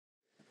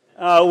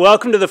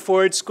Welcome to the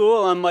Ford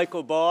School. I'm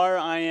Michael Barr.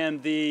 I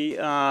am the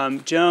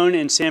Joan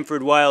and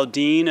Sanford Weill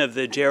Dean of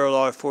the Gerald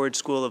R. Ford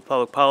School of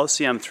Public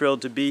Policy. I'm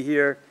thrilled to be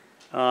here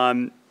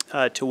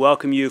to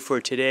welcome you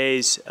for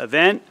today's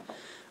event,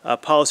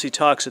 Policy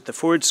Talks at the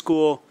Ford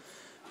School,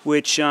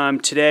 which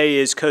today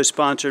is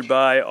co-sponsored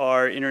by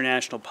our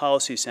International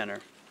Policy Center.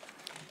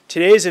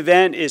 Today's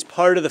event is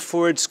part of the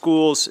Ford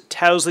School's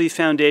Towsley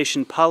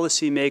Foundation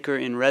Policymaker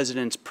in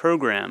Residence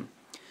program.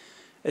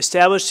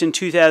 Established in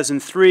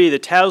 2003, the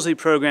Towsley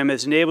program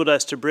has enabled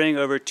us to bring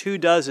over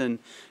 24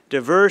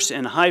 diverse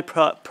and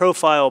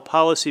high-profile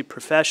policy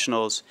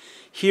professionals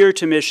here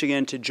to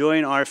Michigan to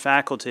join our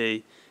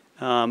faculty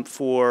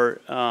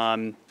for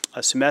a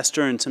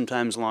semester and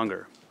sometimes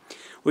longer.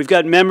 We've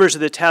got members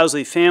of the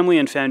Towsley family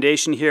and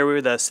foundation here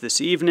with us this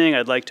evening.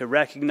 I'd like to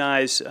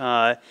recognize,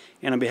 and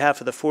on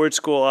behalf of the Ford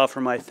School, offer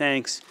my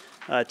thanks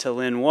to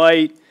Lynn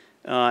White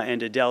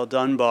and Adele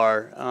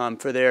Dunbar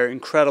for their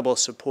incredible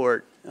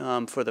support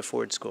for the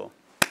Ford School.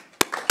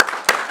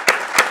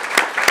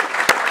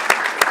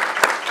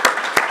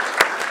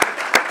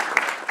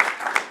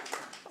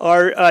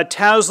 Our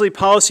Towsley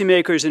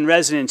policymakers in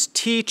residence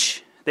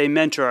teach, they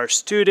mentor our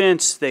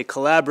students, they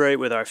collaborate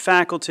with our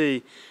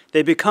faculty,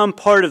 they become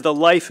part of the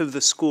life of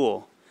the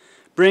school,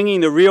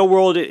 bringing the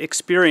real-world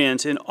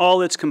experience in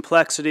all its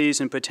complexities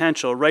and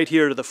potential right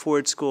here to the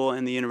Ford School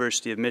and the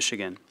University of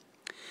Michigan.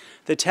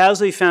 The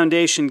Towsley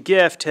Foundation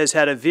gift has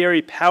had a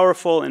very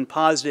powerful and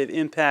positive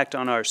impact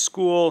on our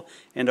school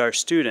and our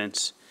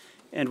students,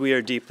 and we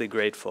are deeply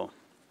grateful.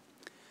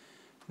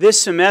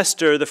 This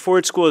semester, the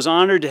Ford School is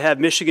honored to have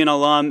Michigan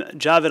alum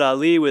Javed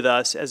Ali with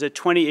us as a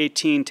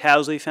 2018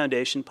 Towsley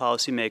Foundation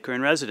Policymaker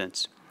in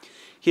Residence.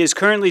 He is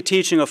currently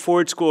teaching a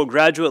Ford School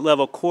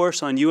graduate-level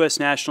course on U.S.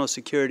 national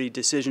security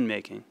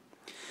decision-making.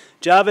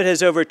 Javed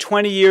has over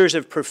 20 years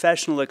of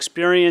professional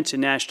experience in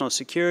national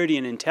security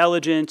and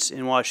intelligence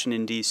in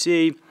Washington,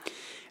 D.C.,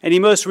 and he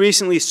most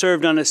recently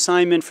served on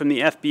assignment from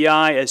the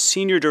FBI as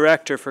Senior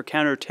Director for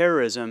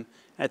Counterterrorism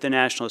at the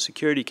National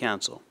Security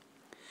Council.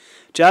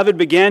 Javed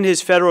began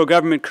his federal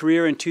government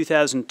career in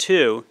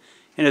 2002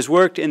 and has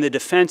worked in the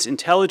Defense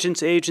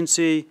Intelligence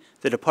Agency,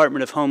 the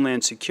Department of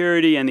Homeland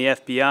Security, and the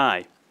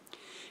FBI.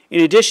 In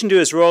addition to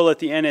his role at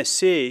the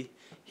NSC,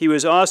 he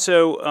was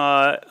also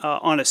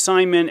on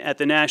assignment at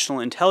the National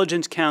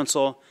Intelligence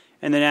Council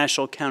and the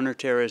National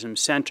Counterterrorism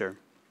Center.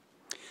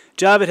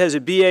 Javed has a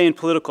BA in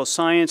Political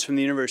Science from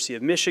the University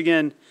of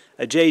Michigan,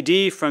 a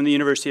JD from the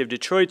University of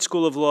Detroit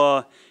School of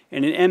Law,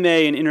 and an MA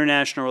in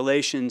International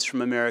Relations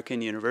from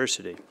American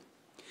University.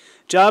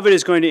 Javed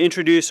is going to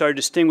introduce our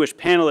distinguished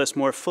panelists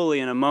more fully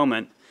in a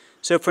moment,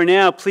 so for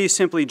now, please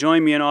simply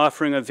join me in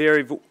offering a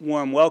very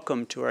warm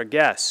welcome to our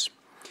guests.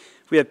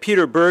 We have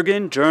Peter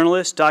Bergen,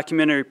 journalist,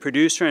 documentary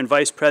producer, and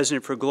Vice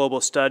President for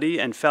Global Study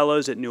and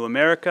Fellows at New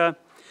America.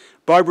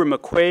 Barbara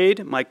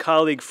McQuade, my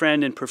colleague,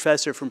 friend, and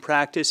professor from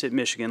practice at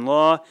Michigan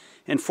Law,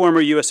 and former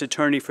U.S.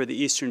 Attorney for the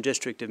Eastern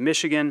District of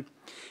Michigan.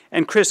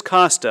 And Chris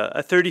Costa,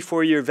 a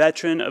 34-year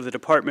veteran of the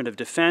Department of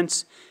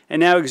Defense, and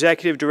now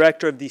Executive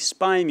Director of the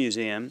Spy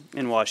Museum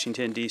in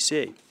Washington,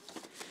 D.C.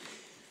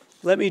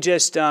 Let me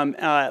just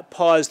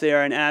pause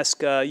there and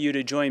ask you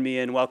to join me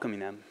in welcoming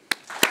them.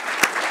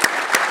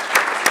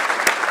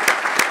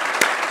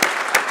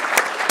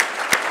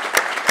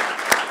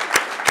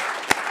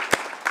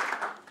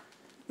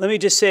 Let me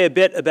just say a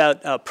bit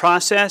about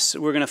process.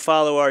 We're going to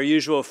follow our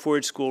usual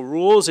Ford School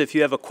rules. If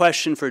you have a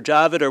question for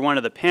Javed or one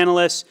of the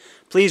panelists,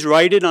 please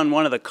write it on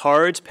one of the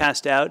cards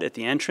passed out at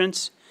the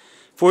entrance.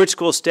 Ford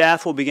School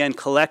staff will begin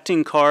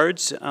collecting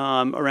cards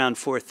around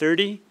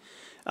 4:30.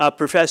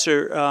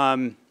 Professor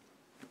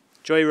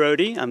Joy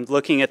Rohde, I'm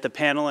looking at the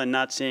panel and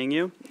not seeing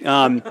you.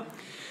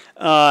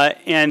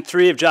 And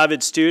three of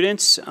Javed's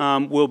students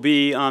will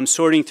be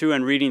sorting through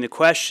and reading the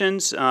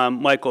questions,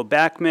 Michael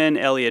Backman,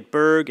 Elliot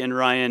Berg, and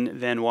Ryan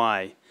Van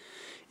Wy.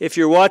 If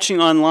you're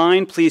watching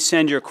online, please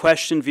send your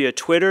question via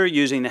Twitter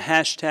using the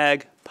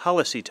hashtag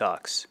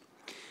PolicyTalks.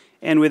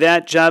 And with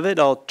that, Javed,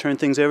 I'll turn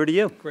things over to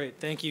you. Great.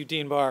 Thank you,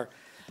 Dean Barr.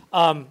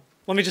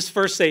 Let me just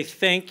first say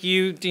thank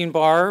you, Dean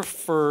Barr,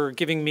 for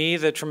giving me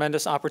the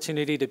tremendous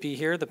opportunity to be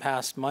here the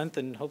past month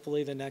and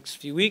hopefully the next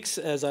few weeks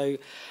as I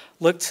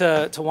look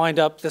to wind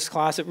up this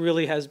class. It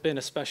really has been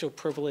a special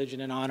privilege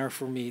and an honor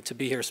for me to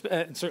be here,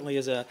 and certainly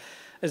as a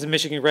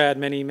Michigan grad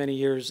many, many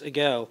years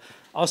ago.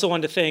 I also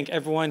wanted to thank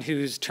everyone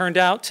who's turned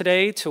out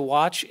today to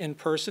watch in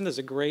person. There's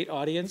a great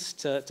audience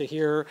to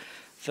hear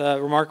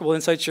the remarkable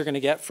insights you're going to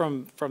get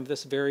from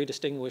this very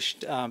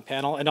distinguished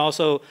panel, and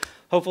also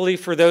hopefully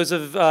for those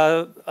of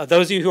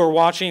you who are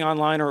watching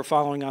online or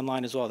following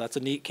online as well. That's a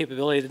neat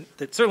capability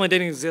that certainly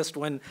didn't exist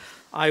when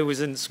I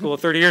was in school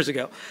 30 years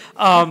ago.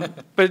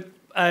 But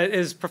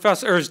as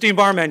Dean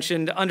Barr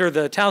mentioned, under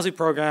the Towsley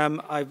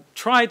program, I've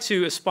tried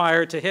to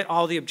aspire to hit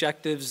all the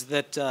objectives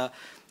that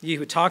you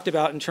had talked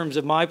about in terms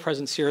of my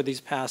presence here these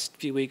past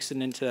few weeks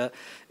and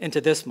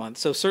into this month.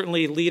 So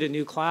certainly lead a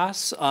new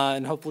class,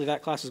 and hopefully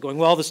that class is going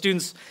well. The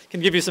students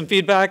can give you some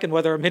feedback on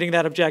whether I'm hitting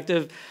that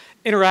objective,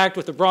 interact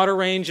with a broader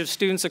range of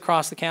students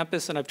across the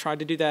campus, and I've tried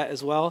to do that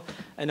as well,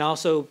 and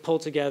also pull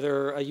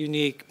together a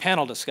unique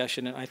panel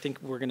discussion, and I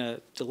think we're going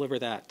to deliver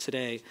that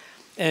today.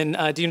 And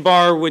Dean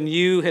Barr, when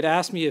you had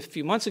asked me a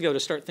few months ago to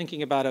start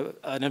thinking about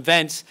an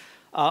event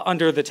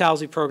under the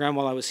Towsley program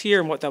while I was here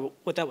and what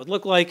that would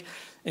look like,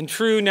 in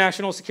true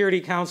National Security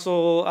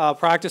Council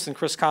practice, and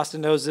Chris Costa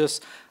knows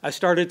this, I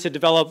started to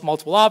develop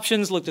multiple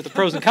options, looked at the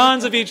pros and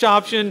cons of each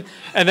option,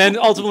 and then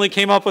ultimately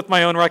came up with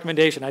my own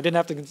recommendation. I didn't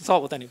have to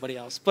consult with anybody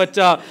else. But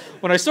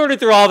when I sorted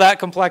through all that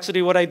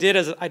complexity, what I did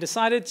is I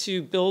decided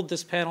to build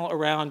this panel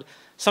around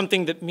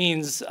something that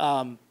means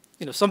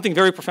something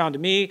very profound to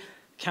me,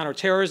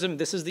 counterterrorism.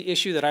 This is the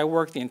issue that I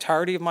worked the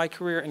entirety of my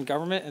career in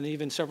government and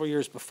even several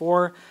years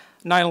before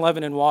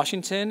 9/11 in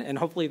Washington, and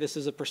hopefully this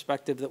is a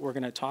perspective that we're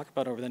going to talk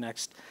about over the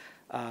next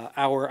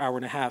hour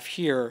and a half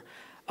here.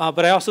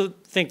 But I also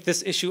think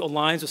this issue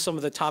aligns with some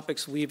of the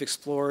topics we've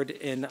explored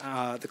in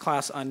the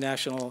class on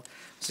national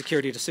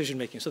security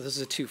decision-making. So this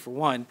is a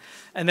 2-for-1.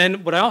 And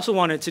then what I also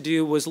wanted to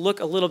do was look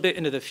a little bit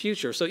into the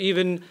future. So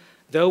even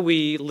though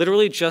we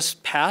literally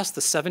just passed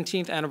the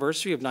 17th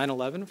anniversary of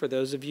 9/11, for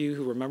those of you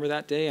who remember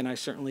that day, and I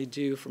certainly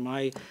do from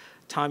my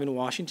time in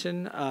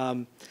Washington,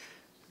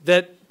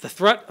 that the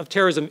threat of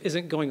terrorism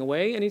isn't going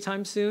away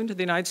anytime soon to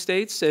the United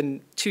States, and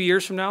 2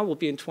 years from now we'll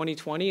be in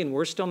 2020, and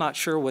we're still not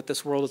sure what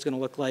this world is going to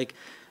look like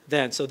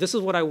then. So this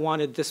is what I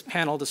wanted this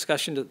panel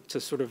discussion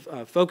to sort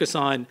of focus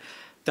on,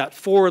 that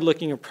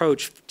forward-looking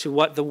approach to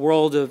what the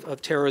world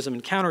of terrorism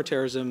and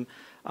counterterrorism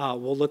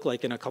will look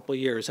like in a couple of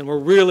years. And we're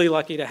really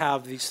lucky to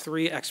have these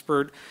 3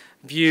 expert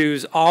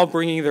views, all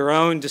bringing their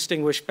own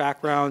distinguished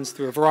backgrounds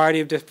through a variety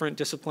of different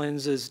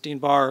disciplines, as Dean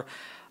Barr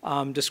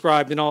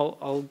described, and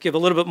I'll give a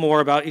little bit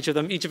more about each of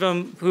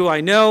them who I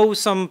know,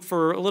 some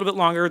for a little bit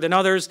longer than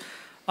others,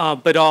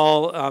 but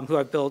all who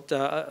I've built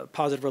a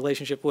positive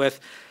relationship with.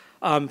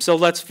 So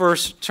let's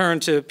first turn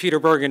to Peter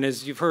Bergen.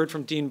 As you've heard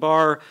from Dean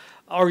Barr,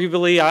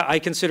 arguably I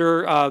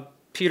consider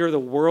Peter the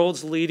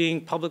world's leading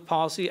public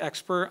policy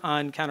expert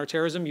on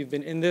counterterrorism. You've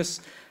been in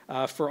this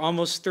for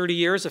almost 30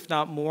 years, if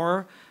not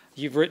more.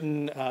 You've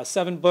written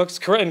 7 books,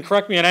 and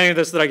correct me on any of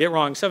this that I get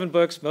wrong, 7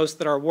 books, most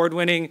that are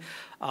award-winning,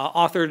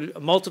 authored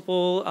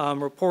multiple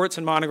reports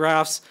and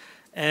monographs,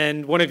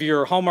 and one of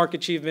your hallmark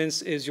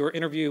achievements is your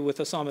interview with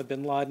Osama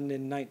bin Laden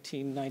in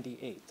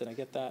 1998. Did I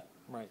get that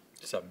right?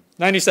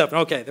 97,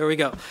 okay, there we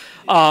go.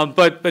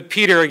 But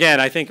Peter, again,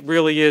 I think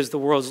really is the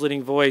world's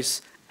leading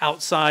voice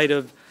outside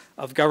of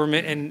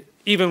government, and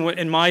even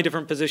in my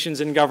different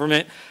positions in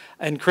government,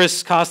 and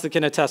Chris Costa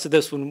can attest to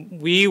this, when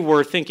we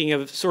were thinking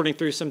of sorting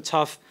through some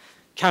tough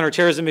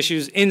counterterrorism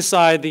issues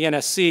inside the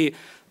NSC,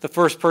 the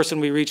first person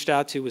we reached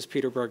out to was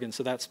Peter Bergen,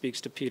 so that speaks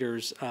to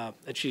Peter's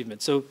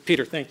achievement. So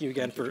Peter, thank you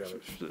again for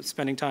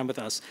spending time with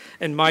us.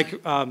 And my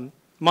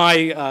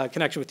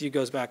connection with you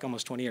goes back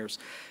almost 20 years.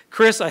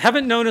 Chris, I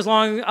haven't known as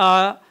long,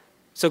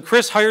 so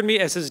Chris hired me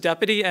as his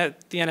deputy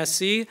at the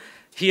NSC.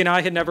 He and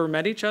I had never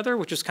met each other,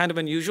 which is kind of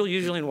unusual.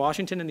 Usually in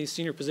Washington, in these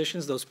senior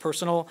positions, those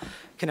personal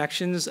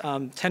connections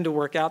tend to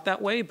work out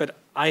that way, but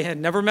I had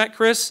never met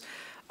Chris.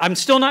 I'm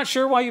still not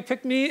sure why you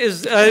picked me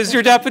as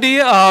your deputy,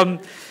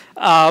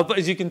 but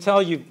as you can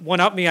tell, you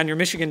one-upped me on your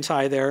Michigan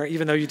tie there,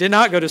 even though you did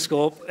not go to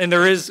school, and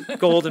there is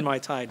gold in my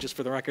tie, just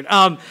for the record.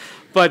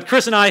 But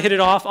Chris and I hit it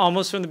off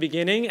almost from the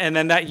beginning, and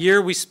then that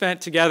year we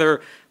spent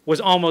together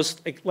was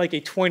almost like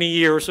a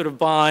 20-year sort of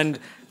bond,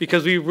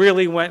 because we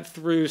really went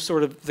through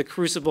sort of the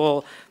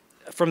crucible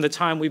from the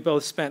time we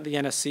both spent the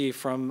NSC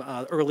from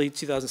early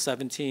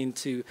 2017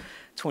 to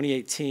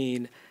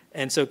 2018.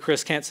 And so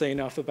Chris, can't say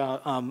enough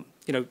about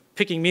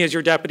picking me as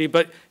your deputy,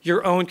 but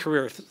your own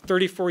career,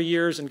 34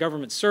 years in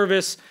government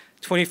service,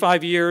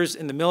 25 years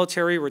in the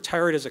military,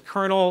 retired as a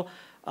colonel,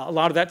 a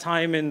lot of that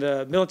time in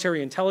the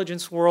military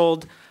intelligence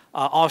world,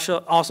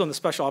 also in the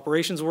special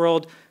operations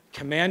world,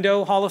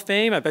 Commando Hall of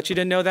Fame. I bet you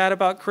didn't know that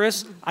about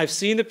Chris. I've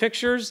seen the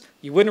pictures.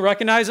 You wouldn't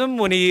recognize him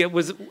when he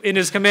was in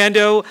his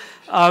commando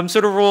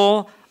sort of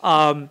role.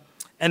 And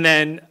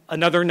then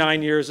another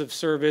 9 years of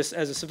service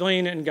as a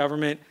civilian in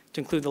government, to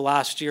include the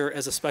last year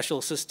as a special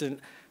assistant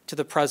to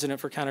the president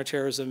for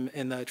counterterrorism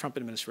in the Trump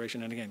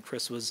administration. And again, I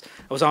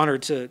was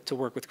honored to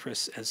work with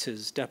Chris as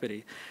his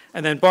deputy.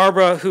 And then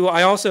Barbara, who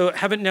I also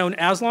haven't known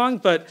as long,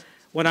 but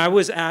when I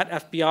was at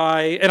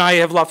FBI, and I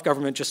have left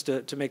government just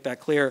to make that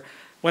clear,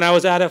 when I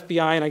was at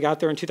FBI and I got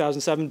there in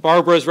 2007,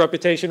 Barbara's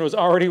reputation was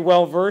already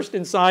well-versed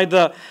inside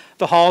the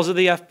halls of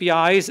the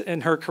FBI's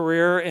in her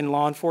career in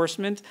law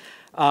enforcement.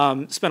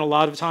 Spent a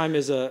lot of time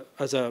as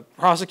a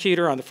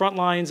prosecutor on the front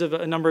lines of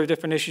a number of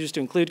different issues, to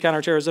include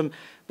counterterrorism.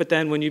 But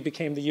then when you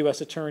became the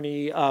U.S.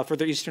 Attorney for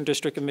the Eastern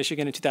District of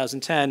Michigan in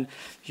 2010,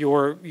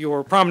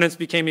 your prominence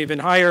became even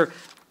higher.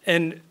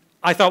 And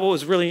I thought what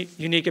was really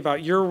unique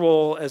about your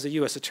role as a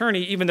U.S.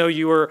 Attorney, even though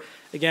you were,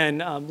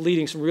 again,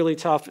 leading some really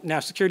tough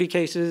national security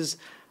cases,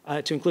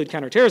 to include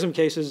counterterrorism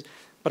cases,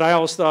 but I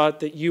always thought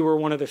that you were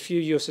one of the few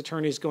U.S.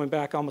 attorneys going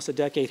back almost a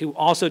decade who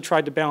also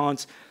tried to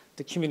balance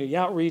the community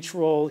outreach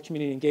role,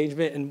 community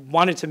engagement, and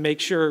wanted to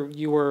make sure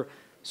you were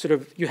sort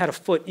of, you had a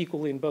foot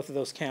equally in both of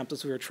those camps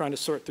as we were trying to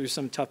sort through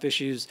some tough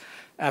issues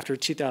after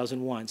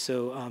 2001.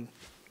 So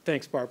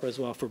thanks, Barbara, as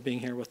well, for being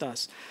here with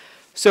us.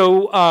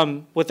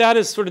 So with that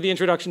as sort of the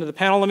introduction to the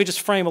panel, let me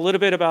just frame a little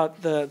bit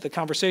about the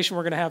conversation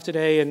we're going to have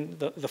today and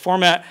the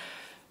format.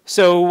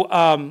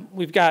 So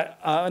we've got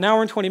an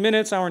hour and 20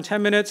 minutes, hour and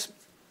 10 minutes.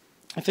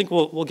 I think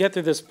we'll get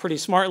through this pretty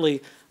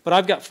smartly. But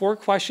I've got 4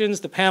 questions.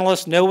 The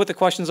panelists know what the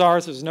questions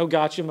are, so there's no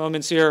gotcha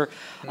moments here.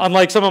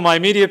 Unlike some of my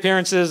media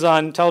appearances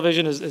on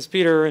television, as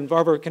Peter and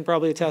Barbara can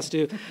probably attest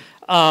to.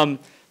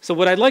 So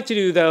what I'd like to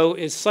do, though,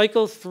 is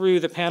cycle through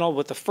the panel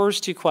with the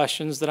first 2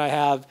 questions that I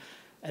have.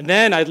 And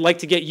then I'd like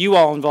to get you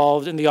all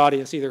involved in the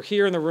audience, either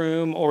here in the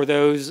room or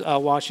those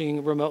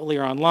watching remotely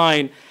or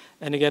online.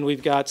 And again,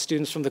 we've got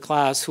students from the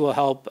class who will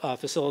help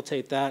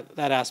facilitate that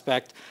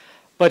aspect.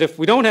 But if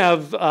we don't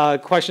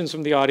have questions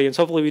from the audience,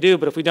 hopefully we do,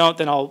 but if we don't,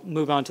 then I'll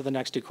move on to the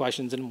next 2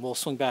 questions and we'll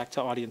swing back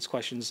to audience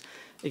questions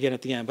again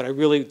at the end. But I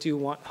really do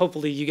want,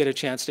 hopefully you get a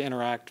chance to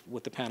interact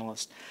with the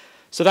panelists.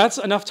 So that's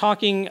enough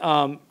talking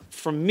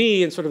from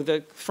me and sort of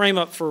the frame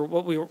up for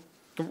what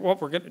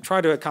we're going to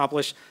try to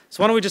accomplish.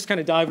 So why don't we just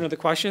kind of dive into the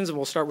questions, and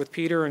we'll start with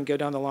Peter and go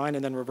down the line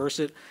and then reverse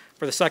it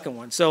for the second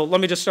one. So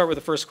let me just start with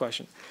the first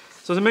question.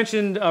 So as I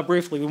mentioned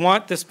briefly, we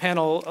want this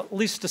panel at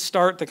least to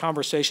start the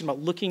conversation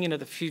about looking into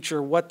the future,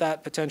 what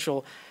that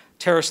potential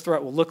terrorist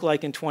threat will look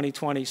like in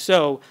 2020.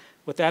 So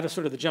with that as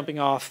sort of the jumping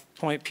off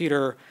point,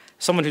 Peter,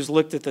 someone who's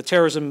looked at the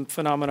terrorism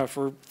phenomena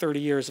for 30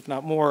 years, if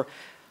not more,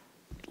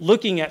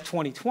 looking at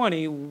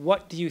 2020,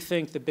 what do you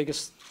think the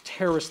biggest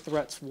terrorist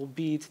threats will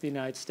be to the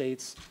United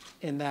States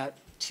in that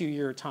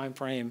 2-year time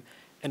frame,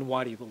 and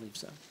why do you believe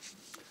so?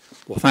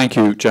 Well, thank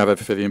you, Javed,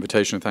 for the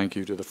invitation. Thank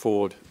you to the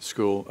Ford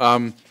School.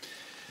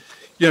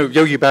 You know,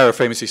 Yogi Berra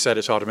famously said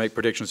it's hard to make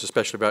predictions,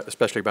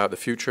 especially about the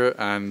future.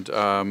 And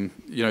I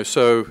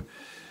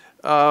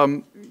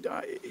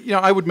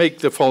would make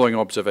the following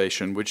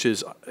observation, which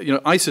is,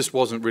 ISIS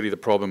wasn't really the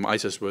problem.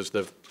 ISIS was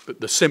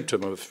the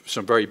symptom of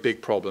some very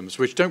big problems,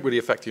 which don't really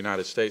affect the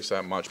United States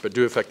that much, but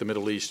do affect the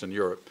Middle East and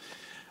Europe.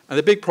 And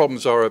the big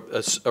problems are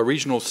a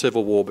regional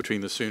civil war between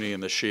the Sunni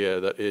and the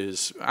Shia that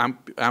is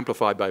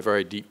amplified by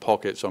very deep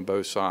pockets on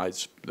both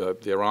sides, the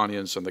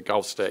Iranians and the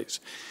Gulf states.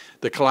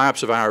 The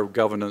collapse of Arab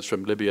governance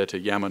from Libya to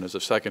Yemen is a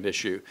second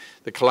issue.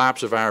 The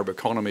collapse of Arab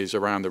economies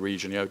around the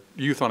region.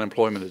 Youth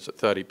unemployment is at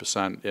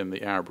 30% in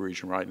the Arab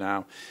region right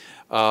now.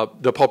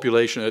 The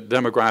population,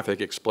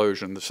 demographic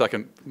explosion, the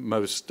second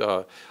most,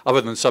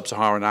 other than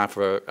sub-Saharan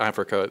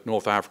Africa,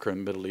 North Africa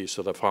and Middle East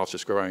are the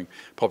fastest growing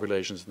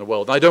populations in the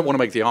world. And I don't want to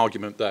make the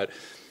argument that,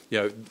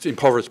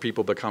 impoverished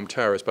people become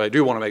terrorists, but I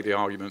do want to make the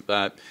argument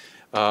that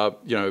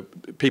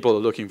people are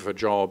looking for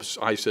jobs.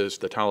 ISIS,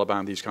 the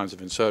Taliban, these kinds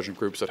of insurgent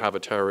groups that have a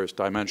terrorist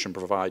dimension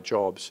provide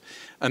jobs.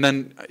 And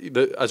then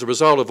as a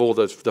result of all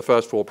the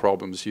first 4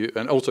 problems,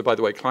 and also, by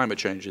the way, climate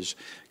change is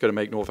going to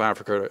make North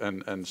Africa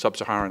and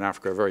sub-Saharan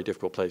Africa a very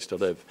difficult place to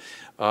live.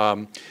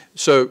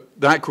 So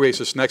that creates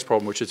this next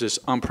problem, which is this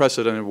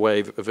unprecedented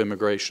wave of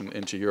immigration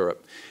into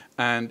Europe.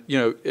 And,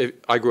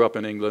 I grew up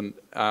in England.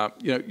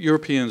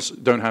 Europeans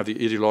don't have the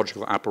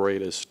ideological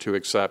apparatus to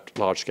accept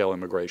large-scale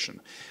immigration.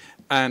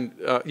 And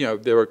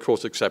there are, of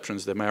course,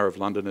 exceptions. The mayor of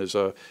London is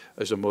a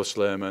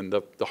Muslim, and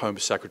the Home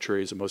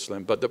Secretary is a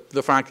Muslim. But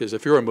the fact is,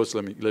 if you're a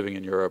Muslim living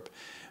in Europe,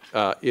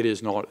 it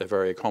is not a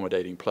very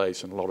accommodating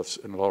place in a lot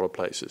of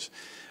places.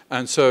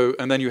 And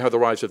then you have the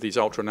rise of these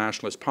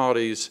ultra-nationalist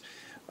parties,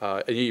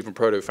 and even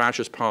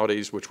proto-fascist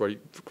parties, which were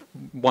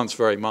once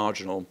very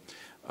marginal.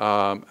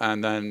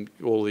 And then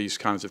all these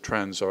kinds of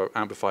trends are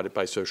amplified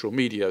by social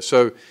media.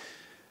 So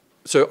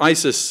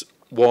ISIS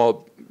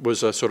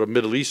was a sort of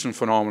Middle Eastern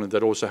phenomenon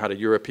that also had a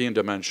European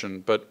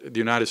dimension, but the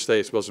United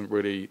States wasn't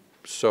really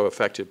so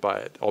affected by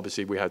it.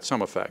 Obviously, we had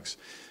some effects.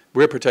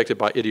 We're protected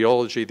by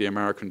ideology, the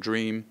American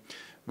dream,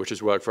 which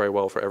has worked very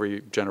well for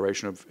every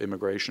generation of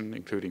immigration,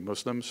 including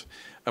Muslims.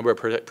 And we're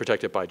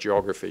protected by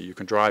geography. You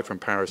can drive from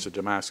Paris to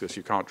Damascus.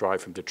 You can't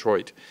drive from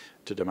Detroit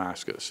to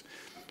Damascus.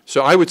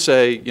 So I would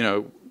say,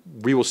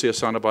 we will see a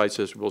son of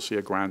ISIS. We will see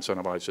a grandson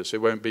of ISIS.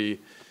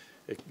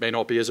 It may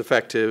not be as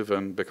effective,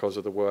 and because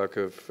of the work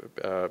of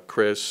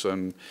Chris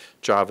and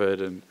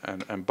Javed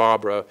and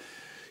Barbara,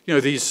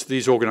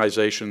 these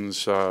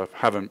organizations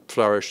haven't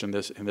flourished in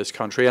this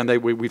country, and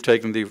we've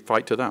taken the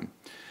fight to them.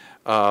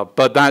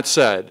 But that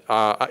said,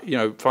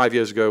 5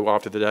 years ago,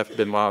 after the death of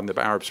bin Laden, the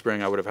Arab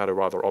Spring, I would have had a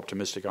rather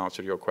optimistic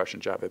answer to your question,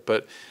 Javed.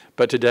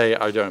 But today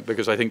I don't,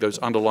 because I think those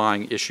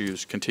underlying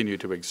issues continue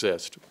to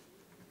exist.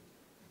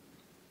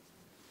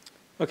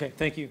 Okay,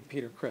 thank you,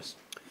 Peter. Chris.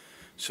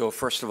 So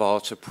first of all,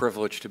 it's a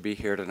privilege to be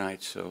here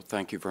tonight, so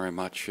thank you very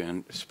much,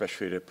 and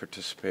especially to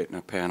participate in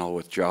a panel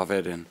with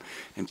Javed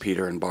and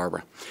Peter and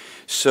Barbara.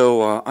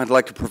 So I'd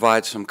like to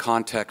provide some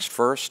context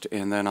first,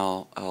 and then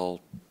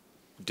I'll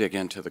dig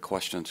into the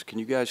questions. Can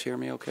you guys hear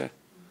me okay?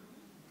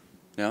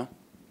 No?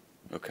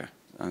 Okay,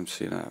 I'm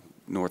seeing that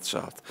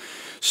north-south.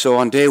 So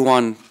on day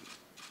one,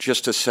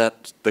 just to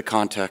set the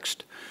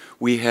context,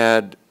 we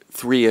had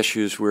three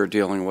issues we were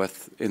dealing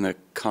with in the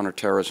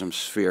counterterrorism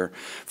sphere.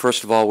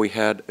 First of all, we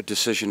had a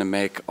decision to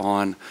make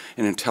on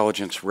an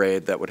intelligence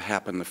raid that would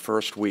happen the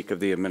first week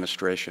of the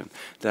administration.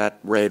 That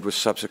raid was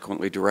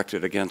subsequently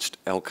directed against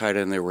al-Qaeda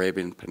in the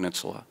Arabian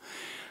Peninsula.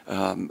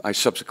 I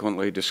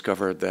subsequently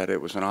discovered that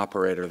it was an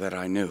operator that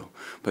I knew,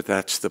 but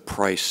that's the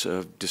price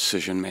of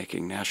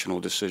decision-making, national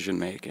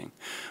decision-making.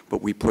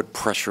 But we put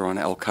pressure on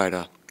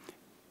al-Qaeda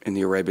in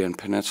the Arabian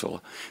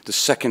Peninsula. The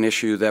second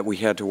issue that we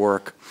had to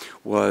work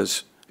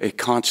was a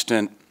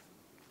constant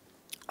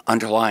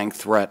underlying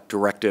threat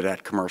directed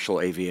at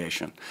commercial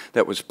aviation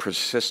that was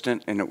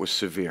persistent and it was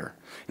severe.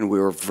 And we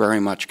were very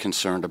much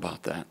concerned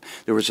about that.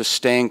 There was a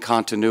staying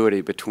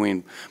continuity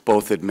between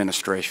both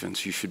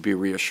administrations you should be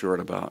reassured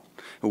about.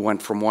 It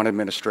went from one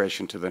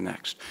administration to the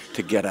next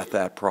to get at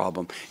that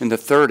problem. And the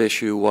third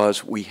issue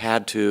was we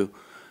had to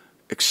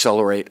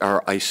accelerate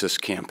our ISIS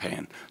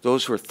campaign.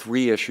 Those were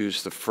three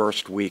issues the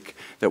first week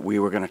that we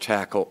were going to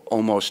tackle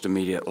almost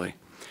immediately.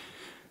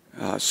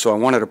 So I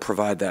wanted to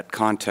provide that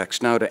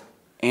context. Now to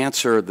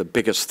answer the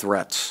biggest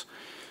threats.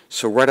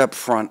 So right up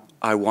front,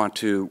 I want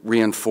to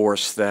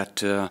reinforce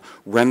that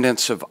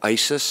remnants of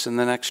ISIS in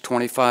the next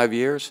 25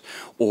 years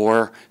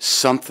or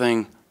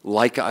something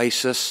like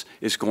ISIS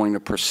is going to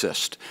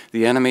persist.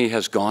 The enemy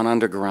has gone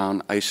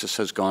underground. ISIS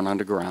has gone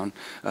underground,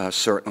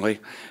 certainly.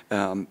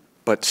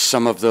 But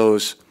some of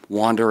those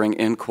wandering,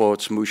 in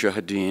quotes,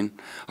 mujahideen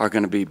are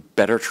going to be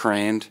better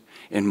trained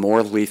and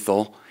more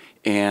lethal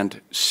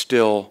and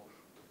still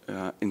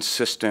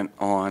insistent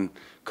on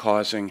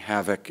causing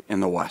havoc in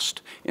the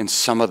West. And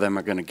some of them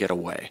are going to get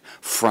away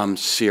from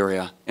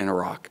Syria and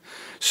Iraq.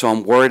 So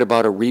I'm worried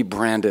about a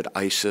rebranded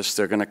ISIS.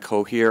 They're going to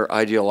cohere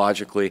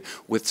ideologically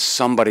with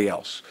somebody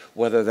else.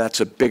 Whether that's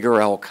a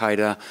bigger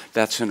al-Qaeda,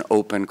 that's an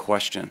open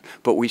question.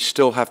 But we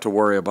still have to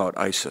worry about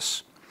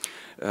ISIS.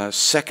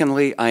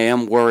 Secondly, I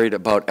am worried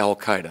about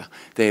al-Qaeda.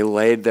 They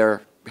laid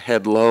their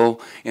head low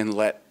and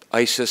let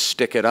ISIS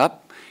stick it up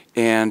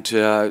and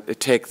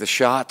take the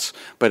shots,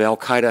 but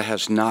al-Qaeda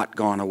has not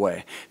gone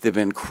away. They've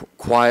been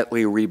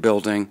quietly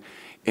rebuilding,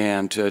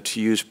 and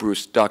to use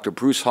Dr.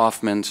 Bruce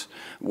Hoffman's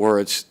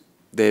words,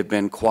 they've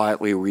been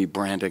quietly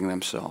rebranding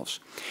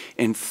themselves.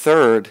 And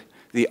third,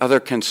 the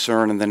other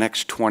concern in the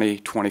next 20,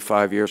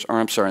 25 years, or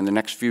I'm sorry, in the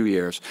next few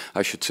years,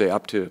 I should say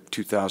up to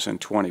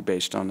 2020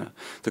 based on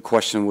the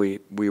question we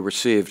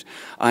received,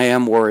 I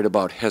am worried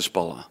about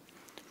Hezbollah.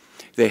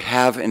 They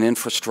have an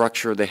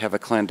infrastructure, they have a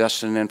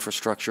clandestine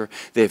infrastructure,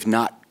 they've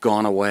not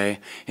gone away,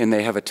 and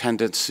they have a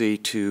tendency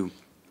to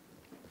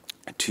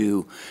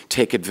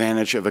take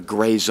advantage of a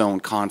gray zone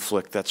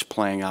conflict that's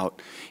playing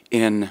out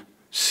in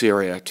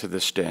Syria to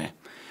this day.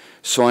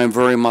 So I'm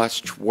very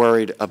much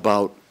worried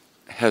about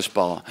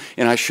Hezbollah.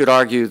 And I should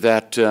argue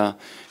that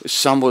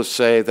some will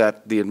say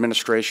that the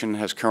administration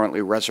has currently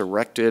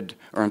resuscitated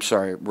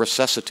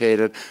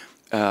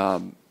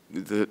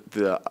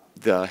the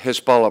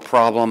Hezbollah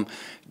problem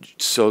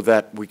so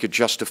that we could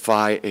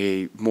justify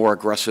a more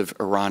aggressive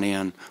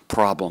Iranian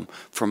problem.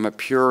 From a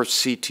pure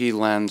CT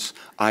lens,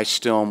 I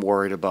still am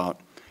worried about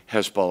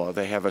Hezbollah.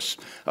 They have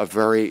a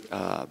very,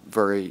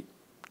 very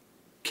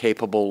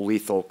capable,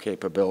 lethal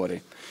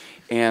capability.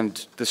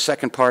 And the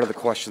second part of the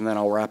question, then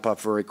I'll wrap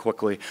up very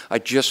quickly. I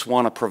just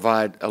want to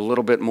provide a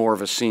little bit more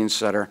of a scene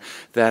setter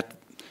that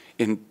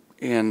in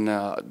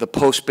the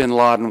post-Bin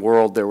Laden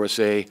world, there was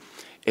a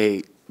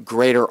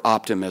greater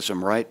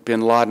optimism, right? Bin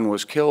Laden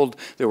was killed.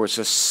 There was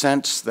a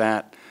sense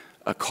that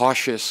a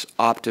cautious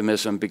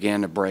optimism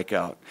began to break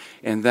out.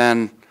 And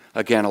then,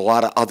 again, a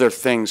lot of other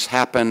things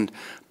happened,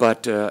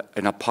 but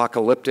an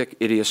apocalyptic,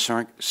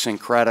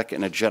 idiosyncratic,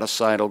 and a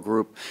genocidal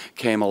group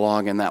came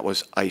along, and that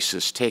was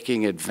ISIS,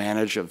 taking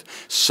advantage of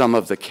some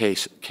of the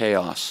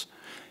chaos.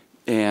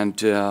 And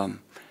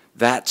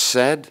that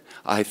said,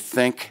 I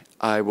think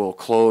I will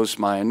close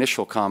my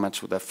initial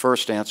comments with that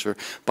first answer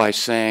by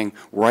saying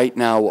right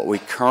now what we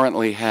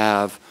currently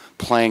have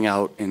playing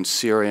out in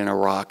Syria and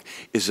Iraq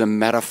is a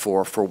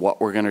metaphor for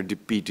what we're going to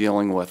be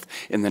dealing with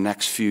in the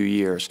next few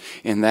years.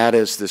 And that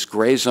is this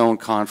gray zone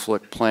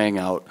conflict playing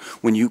out.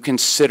 When you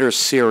consider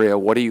Syria,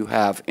 what do you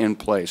have in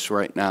place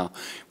right now?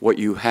 What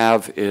you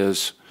have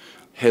is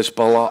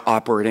Hezbollah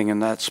operating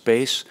in that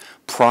space,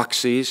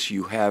 proxies,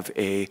 you have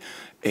a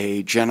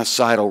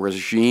genocidal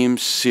regime,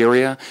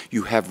 Syria.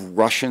 You have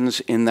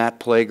Russians in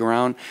that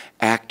playground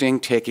acting,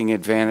 taking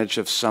advantage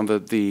of some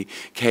of the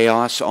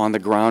chaos on the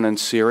ground in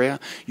Syria.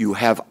 You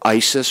have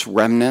ISIS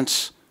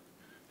remnants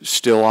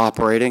still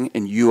operating,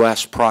 and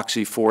U.S.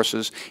 proxy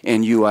forces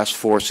and U.S.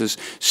 forces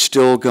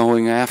still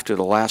going after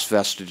the last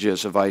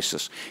vestiges of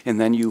ISIS. And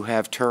then you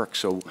have Turks,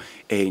 so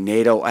a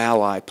NATO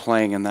ally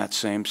playing in that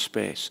same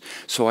space.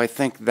 So I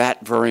think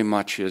that very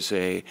much is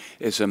a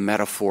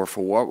metaphor for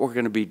what we're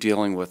going to be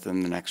dealing with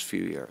in the next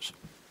few years.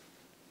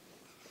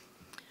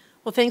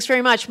 Well, thanks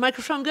very much.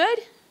 Microphone good?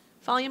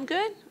 Volume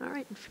good? All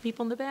right, for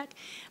people in the back.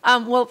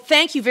 Well,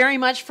 thank you very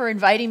much for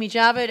inviting me,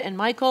 Javed and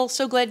Michael.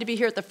 So glad to be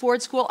here at the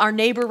Ford School, our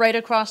neighbor right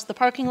across the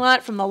parking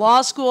lot from the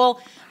law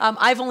school.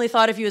 I've only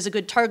thought of you as a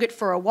good target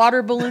for a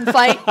water balloon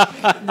fight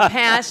in the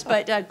past,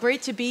 but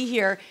great to be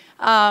here.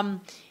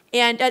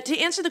 And to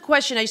answer the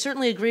question, I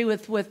certainly agree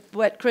with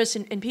what Chris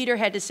and Peter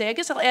had to say. I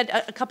guess I'll add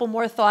a couple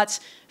more thoughts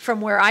from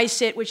where I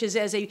sit, which is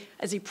as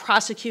a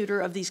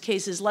prosecutor of these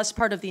cases, less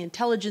part of the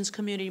intelligence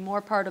community,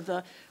 more part of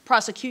the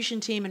prosecution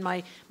team in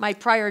my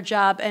prior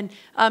job. And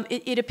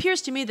it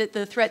appears to me that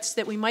the threats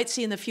that we might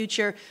see in the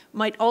future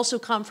might also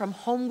come from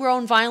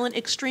homegrown violent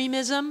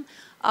extremism,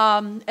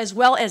 as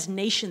well as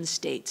nation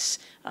states,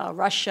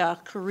 Russia,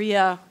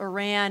 Korea,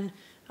 Iran,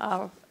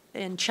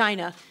 and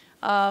China.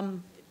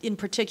 In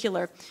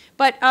particular.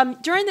 But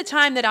during the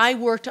time that I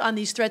worked on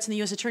these threats in the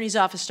U.S. Attorney's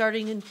Office,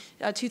 starting in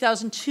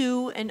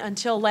 2002 and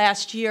until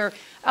last year,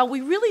 we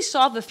really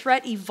saw the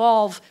threat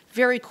evolve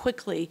very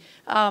quickly.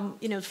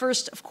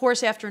 First, of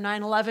course, after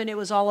 9/11, it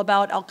was all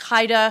about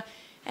al-Qaeda,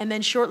 and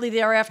then shortly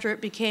thereafter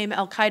it became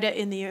al-Qaeda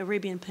in the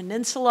Arabian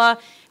Peninsula,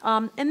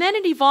 and then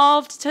it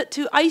evolved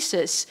to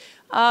ISIS.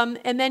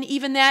 And then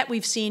even that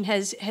we've seen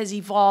has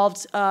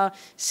evolved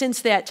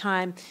since that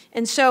time.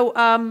 And so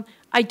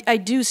I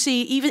do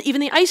see even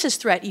the ISIS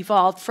threat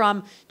evolved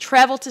from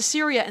travel to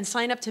Syria and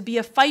sign up to be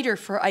a fighter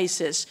for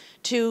ISIS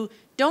to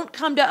don't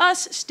come to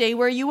us, stay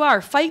where you are,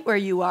 fight where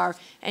you are,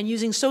 and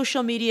using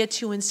social media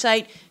to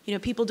incite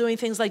people doing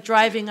things like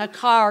driving a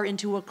car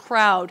into a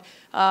crowd,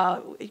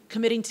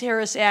 committing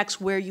terrorist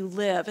acts where you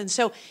live. And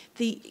so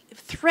the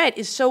threat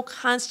is so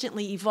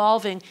constantly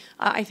evolving.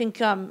 I think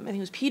it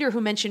was Peter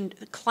who mentioned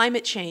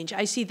climate change.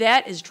 I see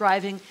that as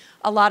driving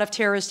a lot of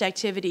terrorist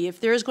activity.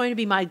 If there is going to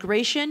be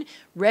migration,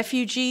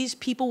 refugees,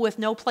 people with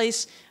no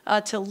place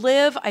to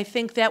live, I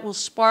think that will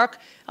spark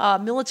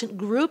militant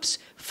groups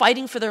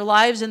fighting for their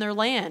lives and their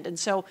land. And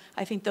so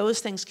I think those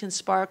things can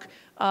spark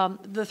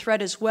the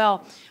threat as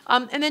well.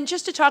 And then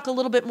just to talk a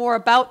little bit more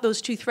about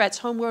those two threats,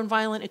 homegrown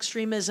violent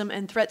extremism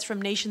and threats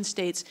from nation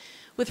states.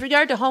 With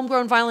regard to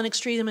homegrown violent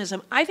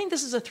extremism, I think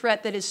this is a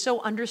threat that is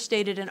so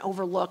understated and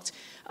overlooked.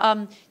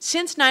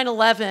 Since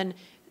 9/11,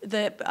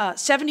 the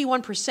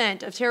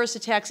 71% of terrorist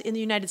attacks in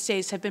the United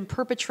States have been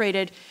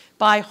perpetrated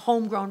by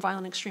homegrown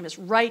violent extremists,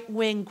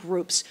 right-wing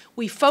groups.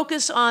 We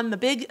focus on the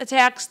big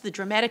attacks, the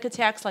dramatic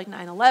attacks like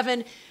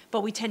 9/11, but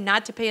we tend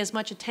not to pay as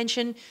much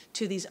attention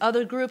to these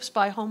other groups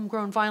by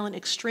homegrown violent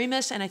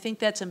extremists, and I think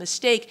that's a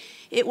mistake.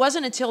 It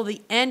wasn't until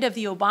the end of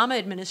the Obama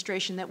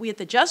administration that we at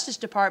the Justice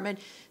Department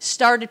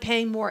started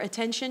paying more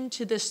attention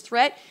to this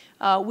threat.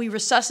 We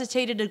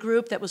resuscitated a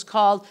group that was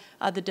called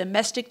the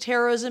Domestic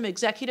Terrorism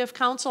Executive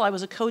Council. I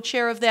was a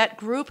co-chair of that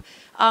group,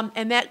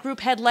 and that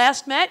group had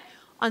last met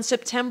on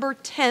September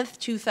 10th,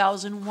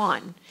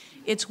 2001.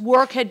 Its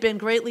work had been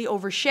greatly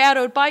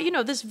overshadowed by,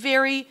 this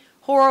very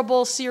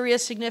horrible,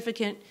 serious,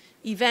 significant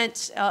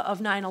event of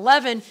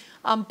 9/11,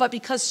 but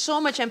because so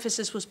much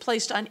emphasis was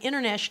placed on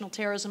international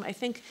terrorism, I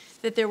think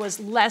that there was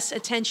less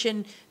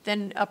attention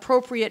than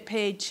appropriate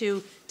paid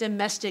to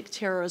domestic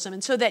terrorism.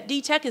 And so that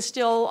DTEC is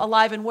still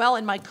alive and well,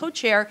 and my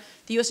co-chair,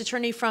 the U.S.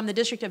 Attorney from the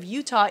District of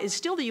Utah, is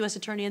still the U.S.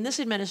 Attorney in this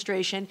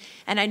administration,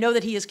 and I know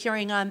that he is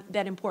carrying on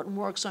that important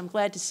work, so I'm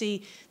glad to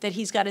see that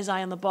he's got his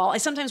eye on the ball. I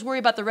sometimes worry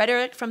about the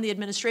rhetoric from the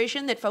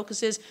administration that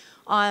focuses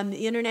on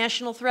the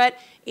international threat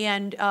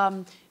and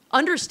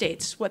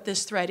understates what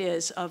this threat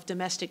is of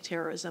domestic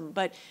terrorism.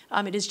 But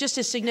it is just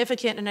as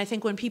significant, and I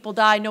think when people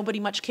die, nobody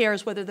much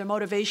cares whether their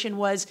motivation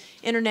was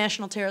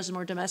international terrorism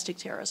or domestic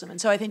terrorism. And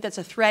so I think that's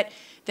a threat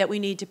that we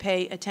need to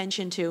pay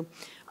attention to.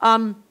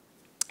 And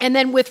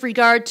then with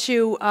regard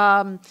to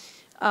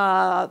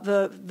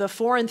the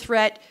foreign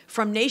threat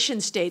from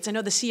nation states. I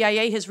know the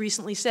CIA has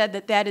recently said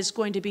that that is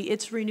going to be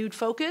its renewed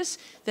focus,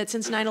 that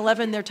since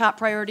 9/11 their top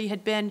priority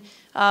had been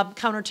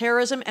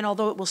counterterrorism, and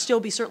although it will still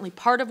be certainly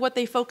part of what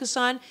they focus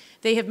on,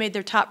 they have made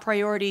their top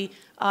priority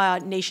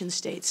nation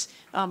states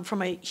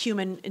from a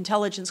human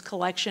intelligence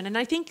collection. And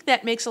I think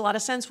that makes a lot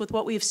of sense with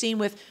what we've seen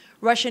with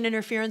Russian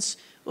interference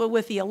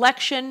with the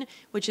election,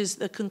 which is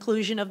the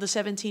conclusion of the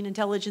 17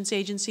 intelligence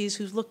agencies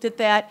who've looked at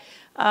that,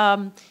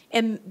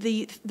 and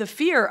the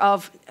fear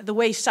of the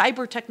way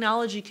cyber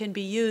technology can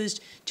be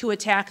used to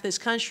attack this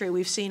country.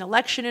 We've seen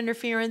election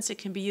interference. It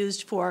can be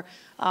used for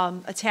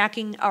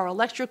attacking our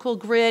electrical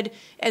grid.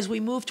 As we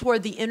move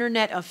toward the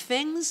Internet of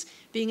Things,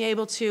 being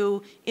able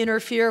to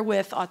interfere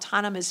with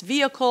autonomous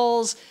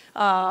vehicles,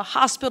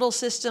 hospital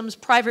systems,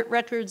 private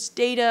records,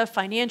 data,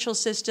 financial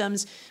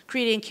systems,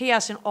 creating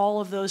chaos in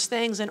all of those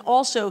things, and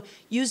also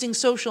using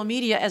social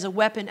media as a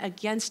weapon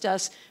against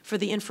us for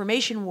the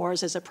information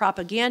wars, as a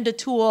propaganda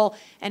tool,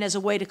 and as a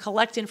way to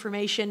collect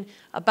information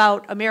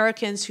about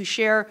Americans who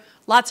share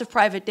lots of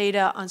private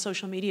data on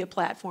social media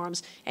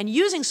platforms, and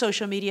using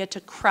social media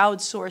to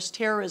crowdsource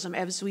terrorism,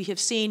 as we have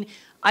seen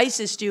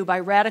ISIS do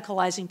by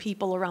radicalizing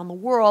people around the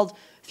world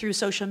through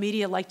social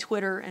media like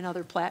Twitter and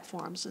other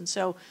platforms. And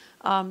so,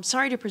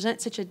 sorry to present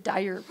such a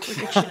dire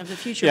prediction of the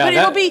future,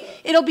 yeah, but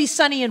it'll be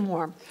sunny and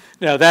warm.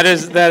 No, that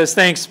is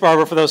thanks,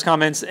 Barbara, for those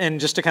comments. And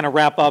just to kind of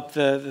wrap up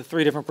the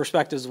three different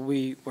perspectives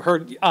we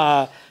heard,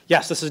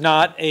 yes, this is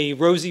not a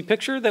rosy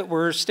picture that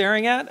we're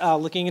staring at,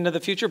 looking into the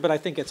future, but I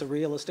think it's a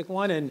realistic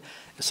one. And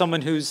as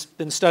someone who's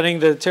been studying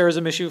the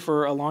terrorism issue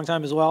for a long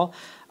time as well,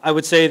 I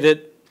would say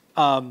that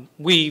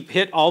We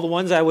hit all the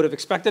ones I would have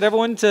expected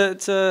everyone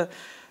to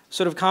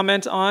sort of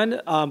comment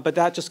on, but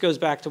that just goes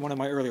back to one of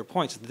my earlier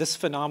points. This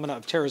phenomena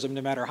of terrorism,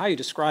 no matter how you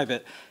describe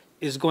it,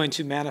 is going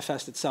to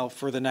manifest itself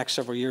for the next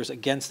several years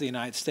against the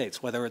United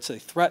States, whether it's a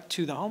threat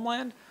to the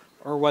homeland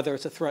or whether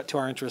it's a threat to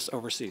our interests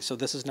overseas. So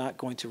this is not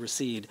going to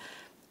recede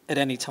at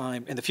any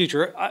time in the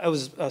future. I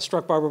was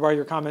struck, Barbara, by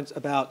your comments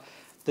about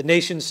the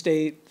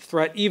nation-state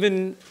threat,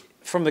 even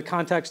from the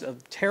context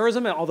of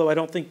terrorism, although I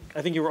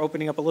think you were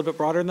opening up a little bit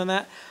broader than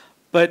that.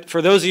 But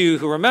for those of you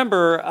who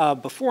remember,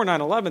 before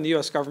 9/11, the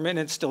U.S. government,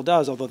 and it still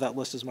does, although that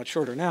list is much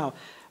shorter now,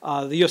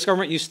 the U.S.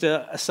 government used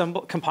to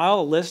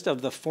compile a list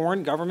of the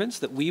foreign governments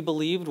that we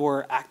believed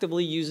were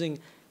actively using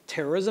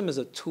terrorism as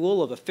a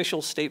tool of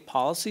official state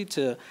policy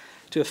to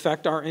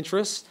affect our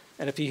interests.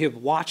 And if you have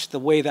watched the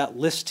way that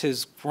list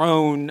has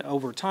grown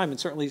over time, and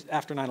certainly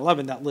after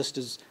 9/11, that list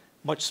is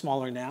much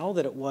smaller now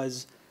than it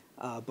was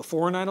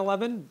before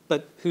 9/11,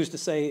 but who's to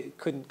say it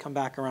couldn't come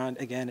back around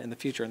again in the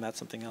future, and that's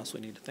something else we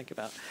need to think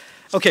about.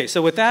 Okay,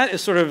 so with that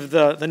is sort of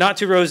the not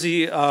too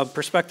rosy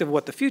perspective of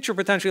what the future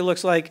potentially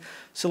looks like.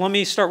 So let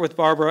me start with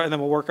Barbara, and then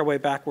we'll work our way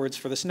backwards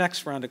for this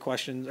next round of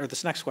questions, or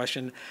this next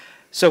question.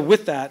 So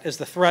with that, as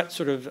the threat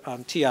sort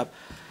of tee up,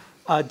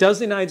 does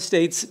the United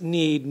States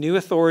need new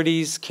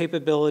authorities,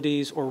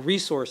 capabilities, or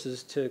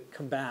resources to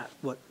combat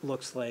what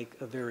looks like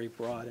a very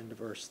broad and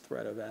diverse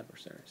threat of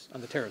adversaries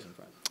on the terrorism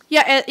front?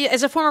 Yeah,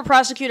 as a former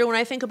prosecutor, when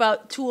I think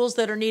about tools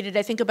that are needed,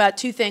 I think about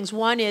two things.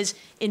 One is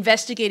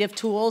investigative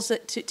tools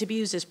to be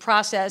used as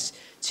process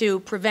to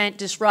prevent,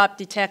 disrupt,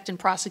 detect, and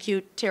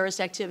prosecute terrorist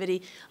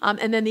activity.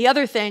 And then the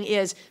other thing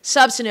is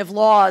substantive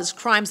laws,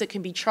 crimes that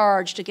can be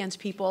charged against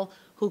people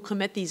who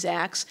commit these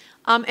acts.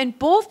 And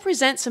both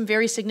present some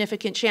very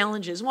significant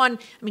challenges. One,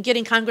 I mean,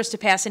 getting Congress to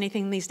pass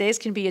anything these days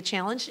can be a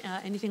challenge,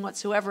 anything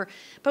whatsoever.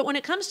 But when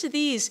it comes to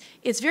these,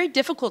 it's very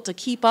difficult to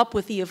keep up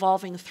with the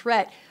evolving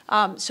threat.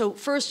 So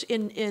first,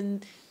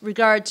 in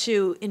regard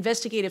to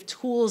investigative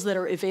tools that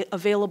are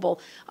available,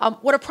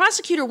 what a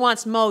prosecutor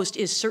wants most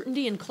is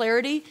certainty and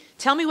clarity.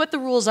 Tell me what the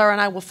rules are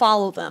and I will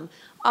follow them.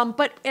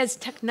 But as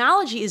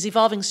technology is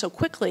evolving so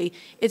quickly,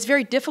 it's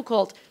very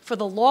difficult for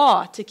the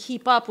law to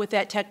keep up with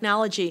that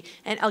technology.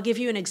 And I'll give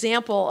you an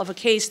example of a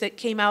case that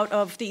came out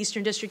of the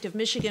Eastern District of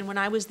Michigan when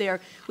I was there.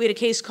 We had a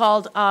case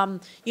called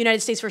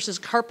United States versus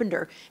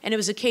Carpenter, and it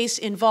was a case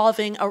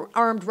involving an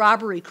armed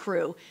robbery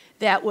crew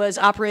that was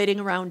operating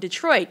around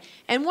Detroit.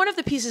 And one of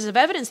the pieces of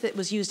evidence that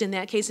was used in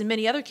that case and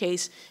many other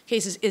cases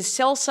is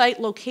cell site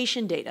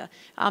location data.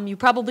 You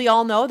probably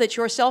all know that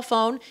your cell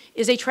phone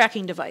is a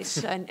tracking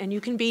device, and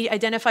you can be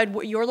identified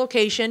your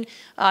location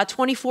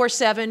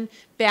 24/7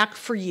 back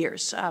for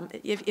years.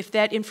 If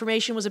that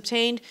information was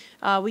obtained,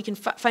 we can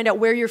find out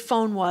where your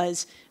phone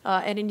was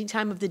at any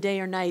time of the day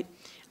or night.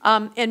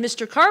 And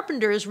Mr.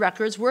 Carpenter's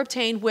records were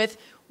obtained with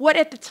what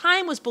at the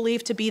time was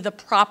believed to be the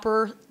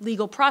proper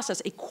legal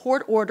process, a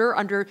court order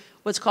under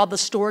what's called the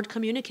Stored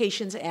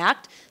Communications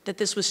Act, that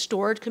this was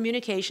stored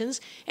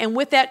communications. And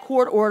with that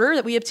court order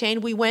that we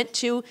obtained, we went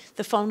to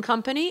the phone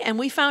company and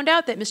we found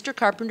out that Mr.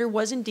 Carpenter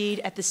was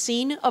indeed at the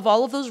scene of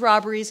all of those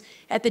robberies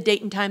at the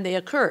date and time they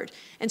occurred.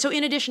 And so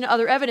in addition to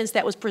other evidence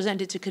that was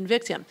presented to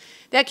convict him.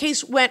 That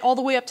case went all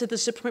the way up to the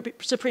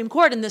Supreme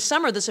Court, and this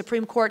summer the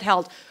Supreme Court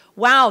held,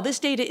 wow, this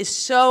data is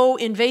so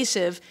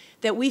invasive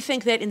that we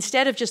think that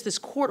instead of just this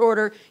court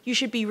order, you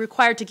should be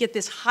required to get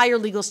this higher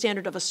legal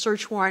standard of a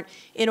search warrant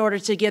in order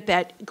to get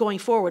that going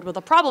forward. Well,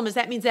 the problem is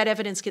that means that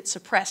evidence gets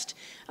suppressed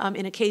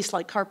in a case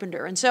like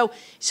Carpenter. And so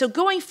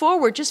going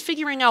forward, just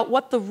figuring out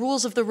what the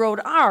rules of the road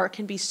are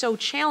can be so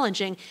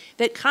challenging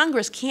that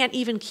Congress can't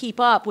even keep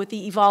up with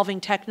the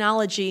evolving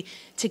technology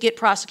to get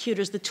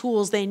prosecutors the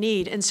tools they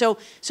need. And so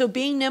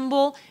being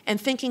nimble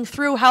and thinking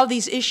through how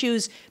these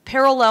issues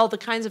parallel the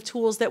kinds of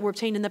tools that were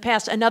obtained in the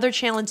past. Another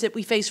challenge that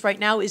we face right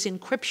now is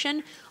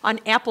encryption on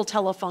Apple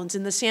telephones.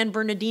 In the San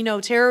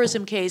Bernardino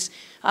terrorism case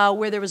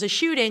where there was a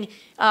shooting,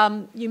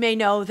 you may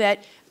know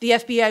that the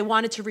FBI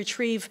wanted to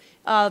retrieve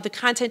the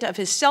content of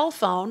his cell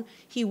phone.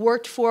 He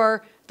worked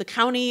for the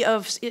county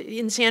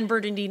in San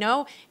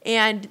Bernardino,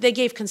 and they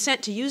gave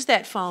consent to use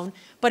that phone,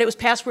 but it was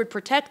password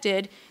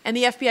protected, and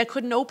the FBI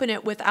couldn't open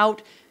it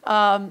without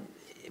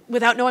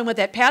knowing what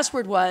that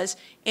password was,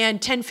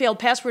 and 10 failed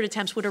password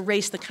attempts would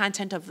erase the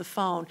content of the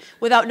phone,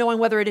 without knowing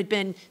whether it had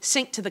been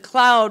synced to the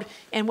cloud,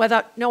 and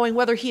without knowing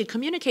whether he had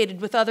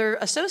communicated with other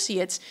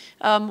associates.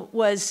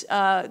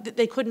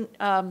 They couldn't.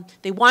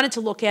 They wanted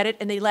to look at it,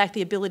 and they lacked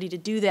the ability to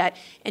do that,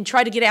 and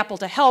tried to get Apple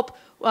to help,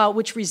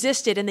 which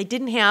resisted, and they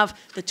didn't have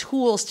the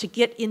tools to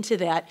get into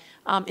that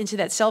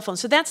cell phone.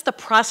 So that's the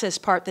process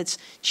part that's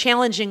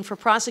challenging for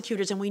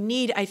prosecutors, and we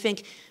need, I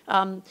think,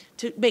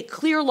 to make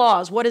clear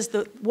laws. What is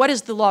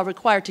the law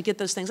required to get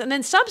those things? And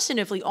then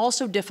substantively,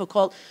 also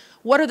difficult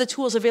what are the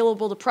tools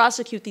available to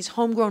prosecute these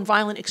homegrown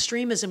violent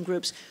extremism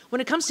groups?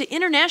 When it comes to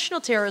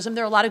international terrorism,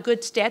 there are a lot of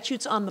good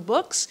statutes on the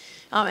books,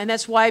 and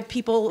that's why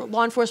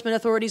law enforcement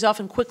authorities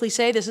often quickly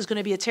say this is going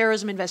to be a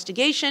terrorism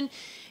investigation,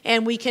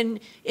 and we can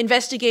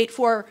investigate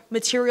for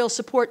material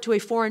support to a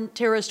foreign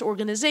terrorist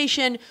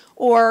organization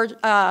or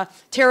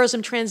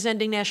terrorism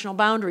transcending national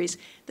boundaries.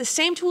 The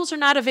same tools are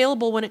not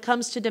available when it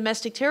comes to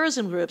domestic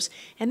terrorism groups,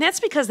 and that's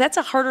because that's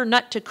a harder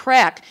nut to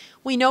crack.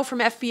 We know from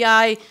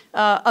FBI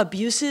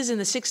abuses in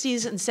the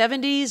 60s and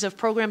 70s of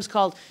programs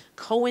called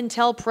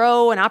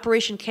COINTELPRO and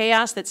Operation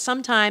Chaos that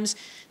sometimes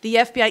the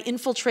FBI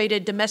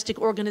infiltrated domestic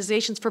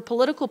organizations for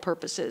political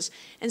purposes.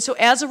 And so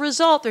as a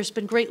result, there's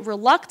been great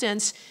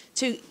reluctance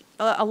to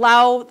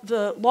allow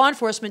the law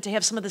enforcement to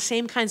have some of the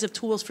same kinds of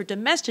tools for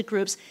domestic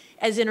groups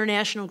as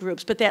international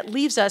groups. But that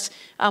leaves us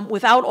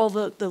without all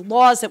the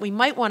laws that we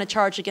might want to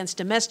charge against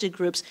domestic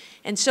groups.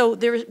 And so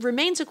there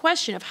remains a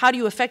question of how do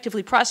you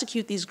effectively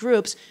prosecute these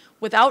groups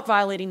without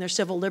violating their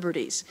civil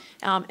liberties.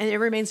 And it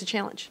remains a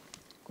challenge.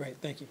 Great,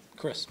 thank you.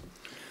 Chris.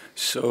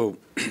 So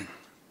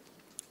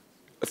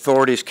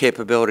authorities'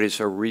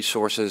 capabilities or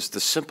resources, the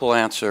simple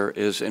answer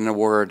is, in a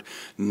word,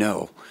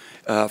 no,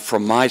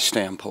 from my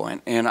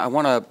standpoint. And I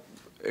want to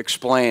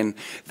explain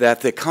that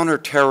the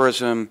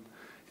counterterrorism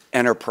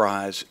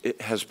enterprise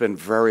has been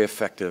very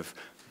effective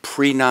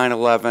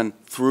pre-9/11,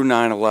 through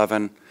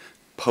 9/11,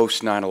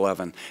 post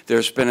 9/11.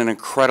 There's been an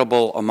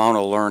incredible amount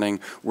of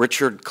learning.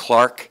 Richard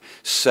Clarke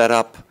set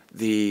up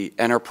the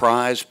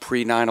enterprise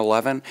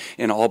pre-9/11,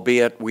 and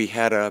albeit we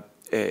had a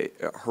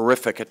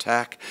horrific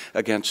attack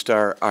against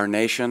our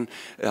nation,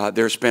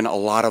 there's been a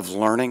lot of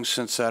learning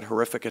since that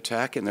horrific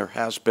attack, and there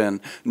has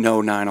been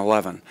no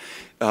 9/11.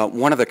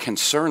 One of the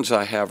concerns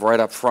I have right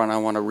up front I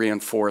want to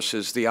reinforce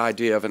is the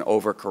idea of an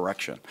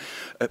overcorrection.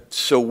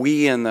 So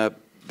we in the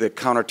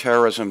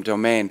counterterrorism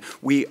domain,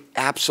 we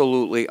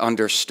absolutely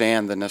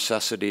understand the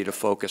necessity to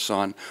focus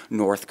on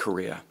North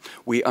Korea.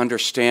 We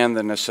understand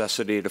the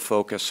necessity to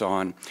focus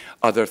on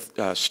other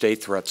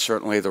state threats,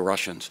 certainly the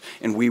Russians.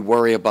 And we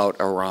worry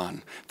about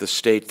Iran, the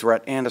state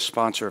threat and a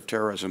sponsor of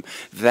terrorism.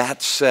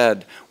 That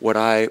said, what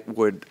I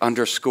would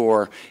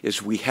underscore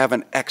is we have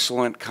an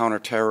excellent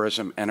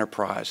counterterrorism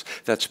enterprise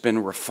that's been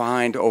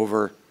refined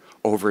over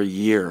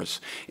years.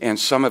 And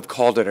some have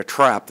called it a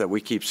trap that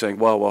we keep saying,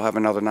 well, we'll have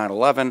another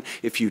 9/11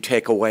 if you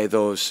take away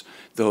those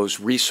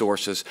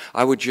resources.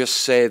 I would just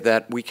say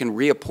that we can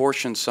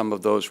reapportion some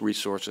of those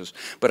resources,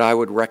 but I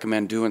would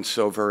recommend doing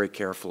so very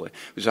carefully,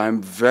 because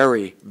I'm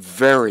very,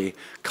 very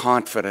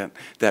confident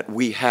that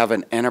we have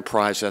an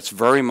enterprise that's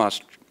very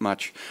much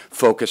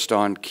focused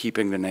on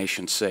keeping the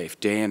nation safe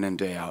day in and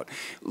day out.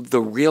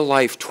 The real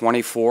life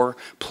 24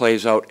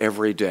 plays out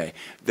every day.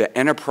 The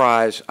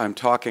enterprise I'm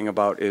talking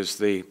about is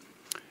the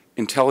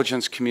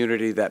intelligence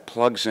community that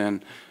plugs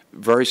in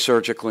very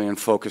surgically and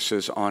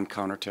focuses on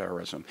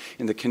counterterrorism.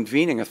 And the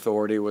convening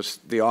authority was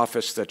the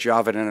office that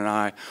Javed and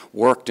I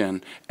worked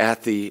in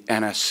at the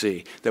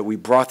NSC, that we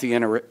brought the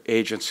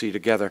interagency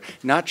together,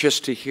 not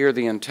just to hear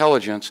the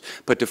intelligence,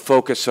 but to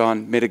focus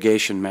on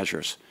mitigation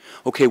measures.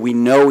 Okay, we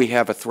know we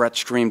have a threat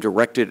stream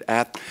directed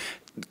at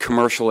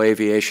commercial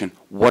aviation.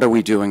 What are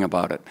we doing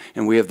about it?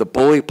 And we have the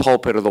bully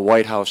pulpit of the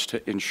White House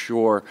to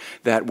ensure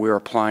that we're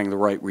applying the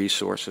right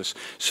resources.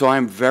 So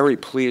I'm very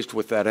pleased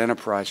with that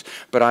enterprise.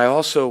 But I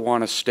also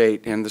want to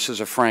state, and this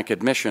is a frank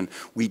admission,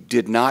 we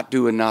did not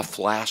do enough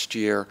last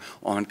year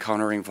on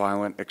countering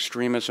violent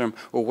extremism,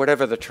 or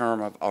whatever the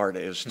term of art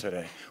is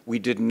today. We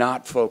did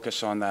not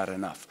focus on that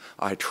enough.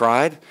 I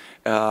tried.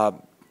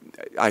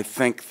 I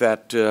think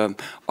that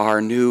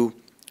our new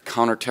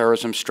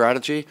counterterrorism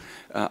strategy,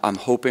 I'm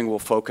hoping will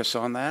focus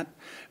on that,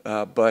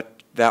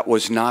 but that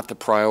was not the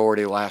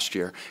priority last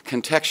year.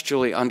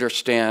 Contextually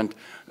understand,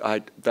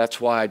 that's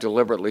why I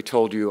deliberately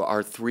told you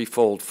our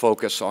threefold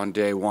focus on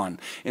day one,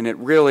 and it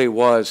really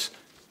was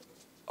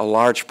a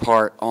large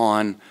part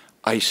on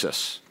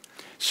ISIS.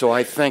 So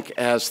I think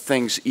as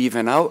things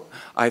even out,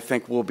 I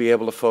think we'll be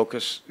able to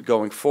focus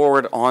going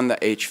forward on the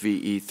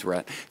HVE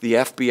threat. The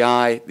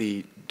FBI,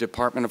 the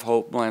Department of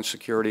Homeland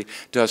Security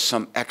does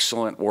some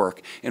excellent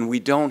work, and we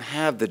don't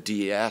have the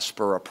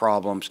diaspora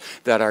problems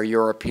that our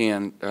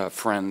European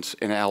friends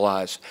and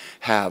allies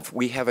have.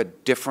 We have a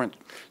different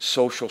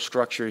social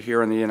structure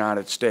here in the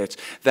United States.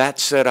 That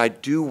said, I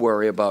do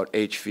worry about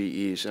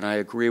HVEs, and I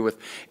agree with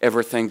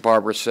everything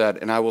Barbara said,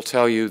 and I will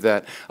tell you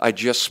that I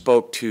just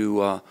spoke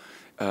to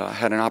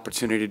had an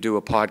opportunity to do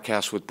a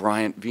podcast with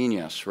Bryant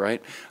Vinas,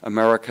 right?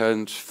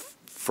 Americans'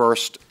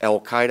 first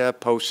al-Qaeda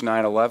post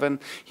 9/11.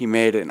 He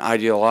made an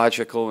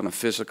ideological and a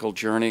physical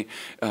journey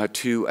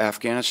to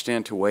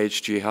Afghanistan to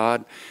wage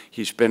jihad.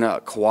 He's been a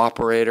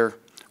cooperator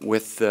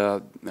with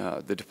the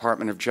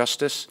Department of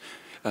Justice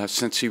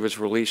since he was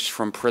released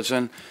from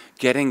prison.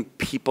 Getting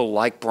people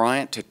like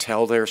Bryant to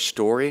tell their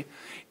story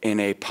in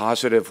a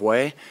positive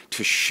way,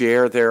 to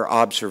share their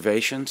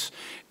observations,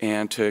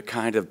 and to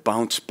kind of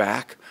bounce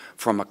back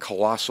from a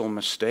colossal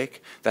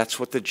mistake. That's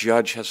what the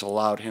judge has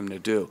allowed him to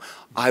do.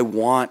 I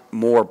want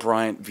more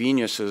Bryant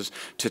Venuses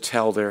to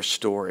tell their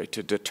story,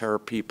 to deter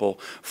people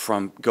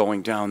from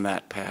going down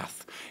that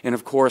path. And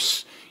of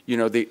course, you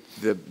know, the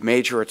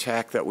major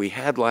attack that we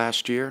had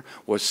last year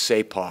was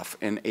SAPOF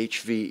and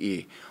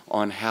HVE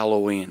on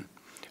Halloween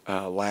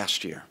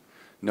last year.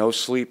 No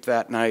sleep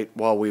that night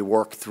while we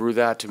worked through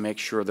that to make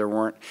sure there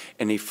weren't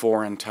any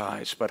foreign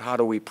ties. But how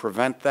do we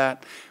prevent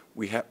that?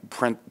 We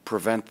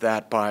prevent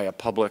that by a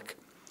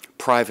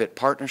public-private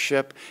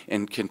partnership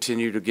and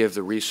continue to give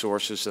the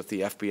resources that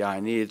the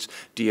FBI needs,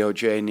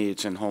 DOJ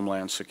needs, and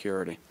Homeland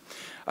Security.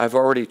 I've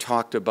already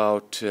talked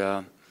about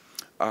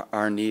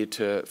our need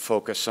to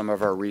focus some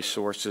of our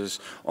resources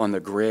on the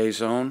gray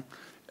zone.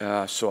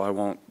 So I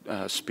won't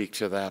speak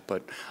to that,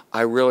 but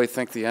I really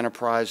think the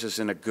enterprise is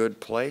in a good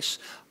place.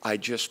 I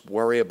just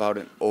worry about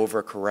an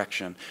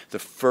overcorrection. The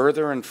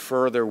further and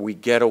further we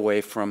get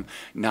away from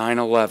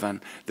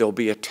 9/11, there'll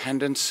be a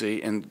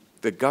tendency, and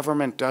the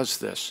government does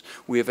this,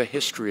 we have a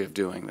history of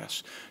doing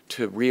this,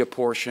 to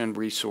reapportion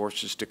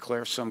resources,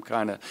 declare some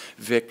kind of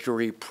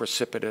victory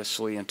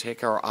precipitously, and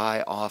take our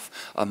eye off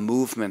a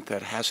movement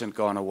that hasn't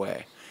gone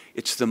away.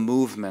 It's the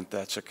movement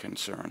that's a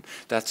concern.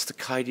 That's the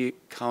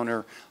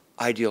counter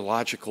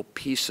ideological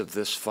piece of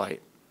this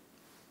fight.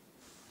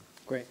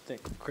 Great,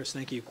 Chris,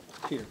 thank you.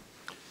 Peter.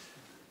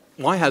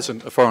 Why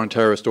hasn't a foreign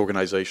terrorist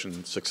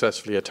organization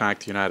successfully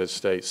attacked the United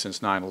States since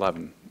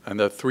 9/11? And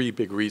there are three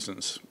big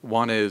reasons.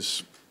 One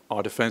is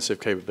our defensive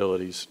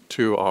capabilities,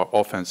 two, our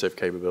offensive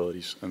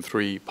capabilities, and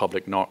three,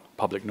 public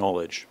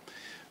knowledge.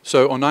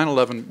 So on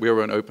 9/11, we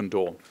were an open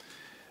door.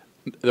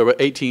 There were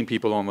 18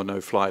 people on the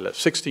no-fly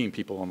list, 16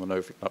 people on the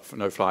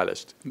no-fly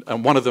list,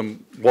 and one of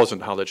them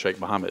wasn't Khalid Sheikh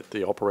Mohammed,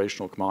 the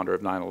operational commander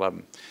of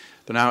 9/11.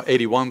 There are now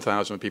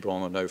 81,000 people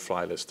on the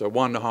no-fly list. There are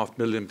 1.5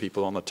 million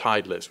people on the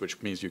tied list,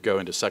 which means you go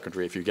into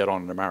secondary if you get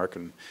on an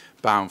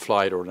American-bound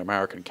flight or an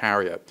American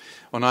carrier.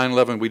 On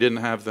 9/11, we didn't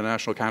have the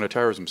National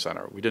Counterterrorism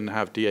Center. We didn't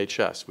have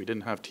DHS. We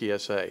didn't have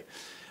TSA.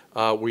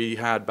 We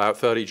had about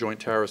 30 joint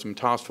terrorism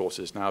task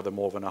forces. Now there are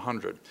more than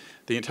 100.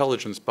 The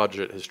intelligence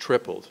budget has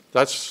tripled.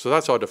 So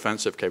that's our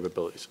defensive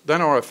capabilities.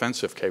 Then our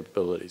offensive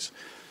capabilities.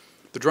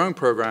 The drone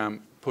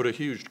program put a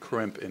huge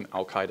crimp in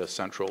al-Qaeda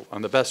Central,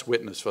 and the best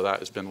witness for that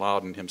has been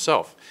Laden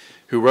himself,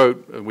 who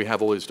wrote, and we have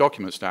all his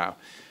documents now,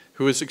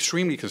 who is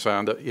extremely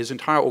concerned that his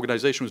entire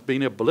organization was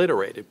being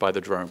obliterated by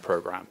the drone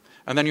program.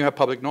 And then you have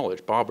public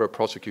knowledge. Barbara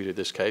prosecuted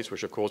this case,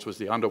 which of course was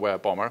the underwear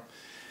bomber.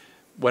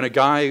 When a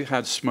guy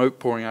had smoke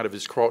pouring out of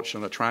his crotch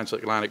on a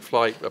transatlantic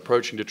flight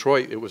approaching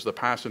Detroit, it was the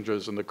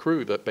passengers and the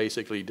crew that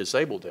basically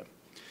disabled him.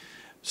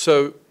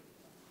 So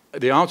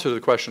the answer to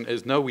the question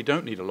is no, we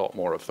don't need a lot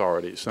more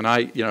authorities. And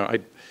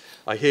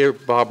I hear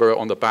Barbara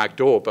on the back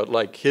door, but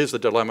like, here's the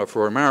dilemma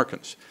for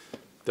Americans.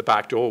 The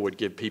back door would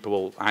give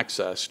people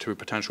access to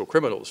potential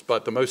criminals,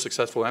 but the most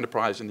successful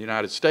enterprise in the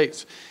United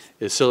States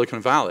is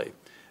Silicon Valley.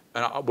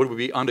 And would we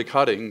be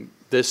undercutting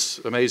this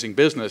amazing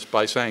business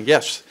by saying,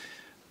 yes,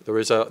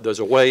 there's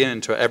a way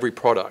in to every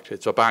product.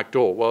 It's a back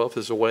door. Well, if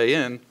there's a way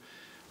in,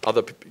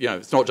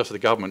 it's not just the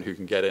government who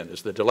can get in.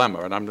 It's the dilemma,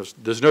 and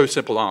there's no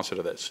simple answer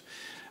to this.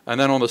 And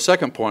then on the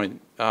second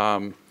point,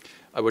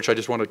 which I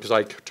just wanted, because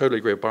I totally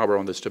agree with Barbara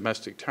on this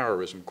domestic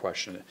terrorism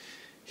question.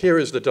 Here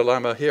is the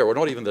dilemma here, or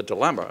not even the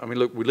dilemma. I mean,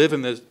 look,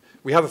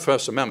 we have a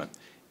First Amendment.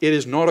 It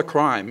is not a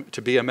crime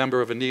to be a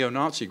member of a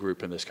neo-Nazi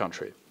group in this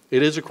country.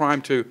 It is a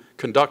crime to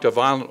conduct a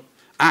violent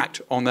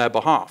act on their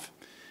behalf.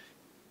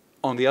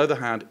 On the other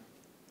hand,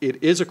 it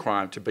is a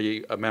crime to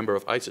be a member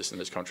of ISIS in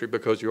this country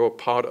because you're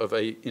part of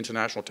an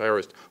international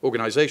terrorist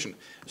organization.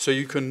 So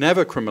you can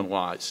never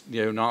criminalize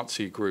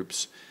neo-Nazi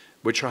groups,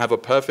 which have a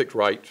perfect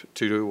right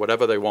to do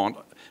whatever they want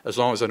as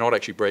long as they're not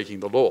actually breaking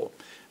the law.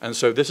 And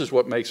so this is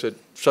what makes it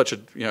such a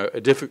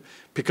difficult,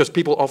 because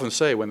people often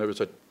say when there is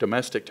a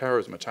domestic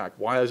terrorism attack,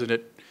 why isn't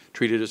it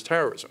treated as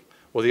terrorism?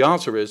 Well, the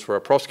answer is, for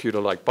a prosecutor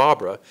like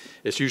Barbara,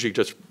 it's usually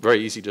just very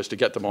easy just to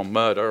get them on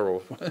murder.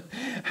 Or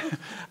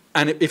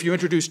and if you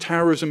introduce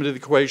terrorism into the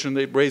equation,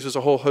 it raises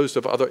a whole host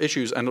of other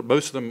issues, and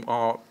most of them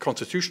are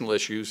constitutional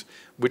issues,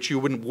 which you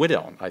wouldn't win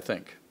on, I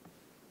think.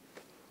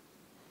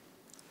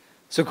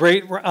 So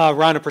great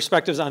round of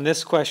perspectives on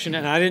this question,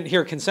 and I didn't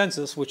hear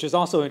consensus, which is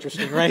also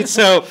interesting, right?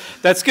 So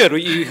that's good.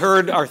 You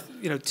heard our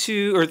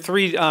 2 or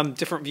 3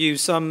 different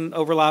views, some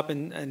overlap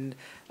in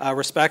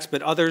respects,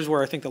 but others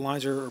where I think the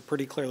lines are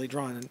pretty clearly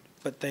drawn.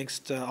 But thanks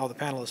to all the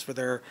panelists for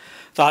their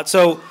thoughts.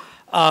 So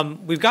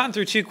we've gotten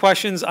through 2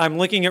 questions. I'm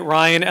looking at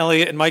Ryan,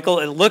 Elliot, and Michael.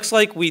 It looks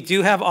like we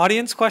do have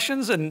audience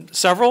questions, and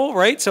several,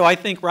 right? So I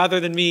think rather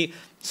than me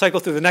cycle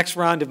through the next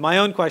round of my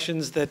own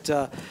questions that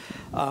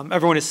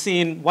everyone has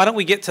seen, why don't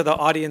we get to the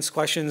audience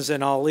questions,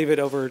 and I'll leave it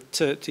over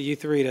to you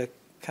 3 to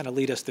kind of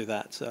lead us through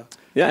that. So.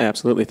 Yeah,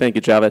 absolutely. Thank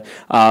you, Javed.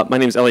 My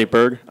name is Elliot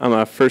Berg. I'm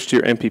a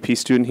first-year MPP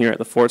student here at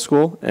the Ford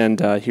School, and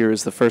here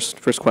is the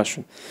first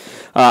question.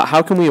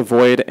 How can we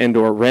avoid and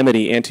or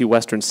remedy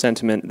anti-Western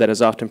sentiment that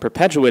is often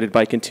perpetuated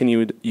by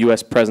continued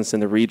U.S. presence in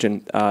the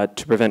region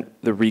to prevent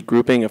the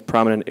regrouping of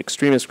prominent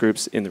extremist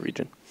groups in the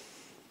region?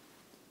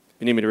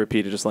 If you need me to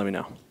repeat it, just let me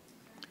know.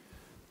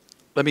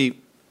 let me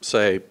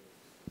say,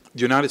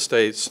 the United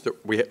States,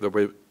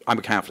 I'm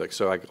a Catholic,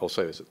 so I'll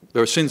say this.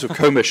 There are sins of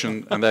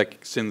commission and there are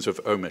sins of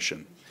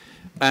omission.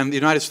 And the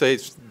United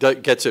States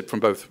gets it from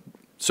both.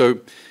 So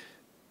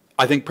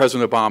I think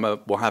President Obama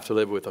will have to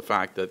live with the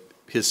fact that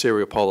his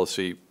Syria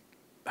policy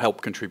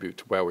helped contribute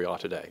to where we are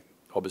today.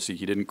 Obviously,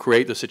 he didn't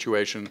create the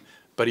situation,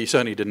 but he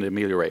certainly didn't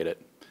ameliorate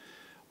it.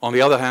 On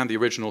the other hand, the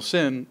original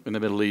sin in the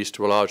Middle East,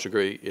 to a large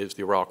degree, is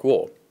the Iraq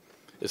War.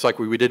 It's like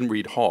we didn't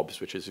read Hobbes,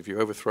 which is if you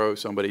overthrow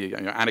somebody,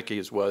 anarchy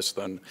is worse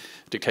than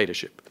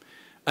dictatorship.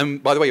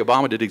 And by the way,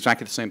 Obama did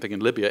exactly the same thing in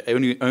Libya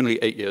only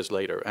 8 years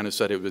later, and has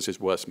said it was his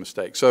worst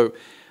mistake. So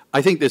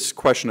I think this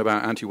question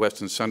about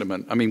anti-Western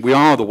sentiment, I mean, we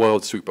are the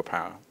world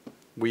superpower.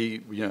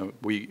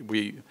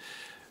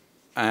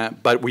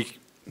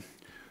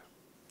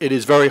 It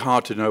is very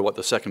hard to know what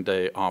the second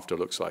day after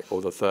looks like,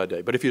 or the third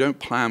day. But if you don't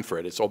plan for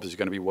it, it's obviously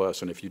going to be worse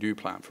than if you do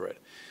plan for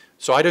it.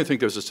 So I don't think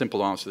there's a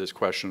simple answer to this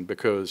question,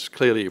 because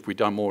clearly if we'd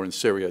done more in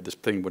Syria, this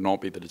thing would not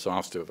be the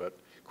disaster that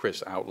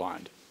Chris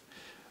outlined.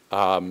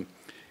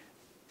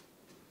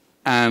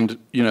 And,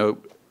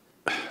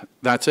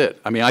 that's it.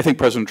 I mean, I think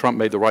President Trump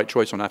made the right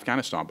choice on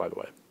Afghanistan, by the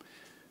way.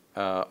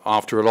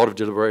 After a lot of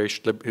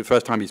deliberation, the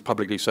first time he's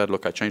publicly said,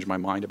 look, I changed my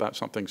mind about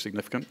something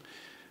significant,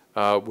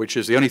 which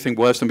is the only thing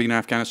worse than being in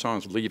Afghanistan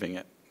is leaving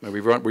it.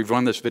 We've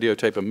run this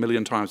videotape 1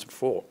 million times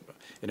before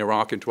in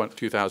Iraq in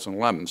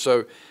 2011.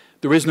 So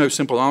there is no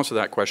simple answer to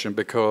that question,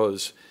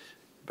 because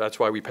that's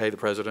why we pay the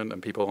president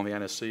and people on the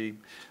NSC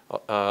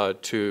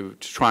to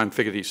try and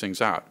figure these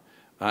things out.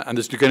 And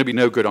there's going to be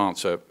no good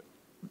answer.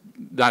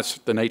 That's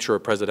the nature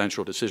of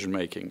presidential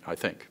decision-making, I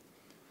think.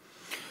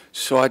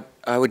 So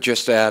I would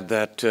just add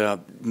that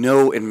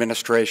no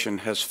administration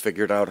has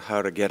figured out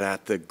how to get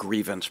at the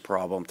grievance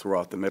problem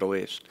throughout the Middle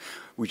East.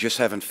 We just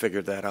haven't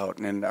figured that out.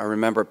 And I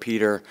remember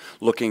Peter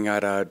looking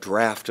at a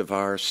draft of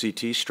our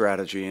CT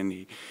strategy,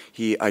 and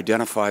he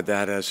identified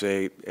that as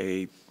a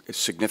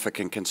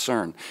significant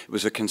concern. It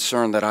was a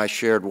concern that I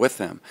shared with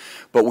him.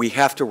 But we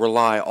have to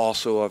rely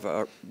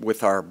also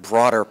with our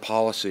broader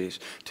policies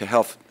to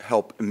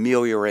help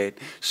ameliorate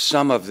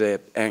some of the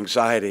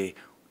anxiety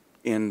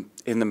in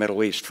the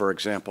Middle East, for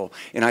example.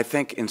 And I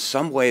think in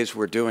some ways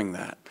we're doing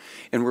that.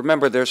 And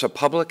remember, there's a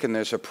public and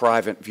there's a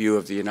private view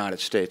of the United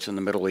States and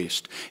the Middle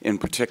East in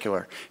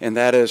particular. And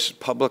that is,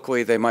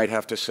 publicly they might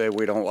have to say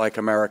we don't like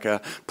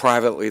America.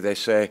 Privately they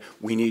say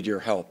we need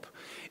your help.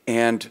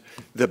 And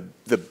the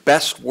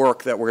best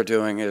work that we're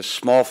doing is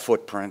small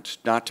footprint,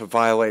 not to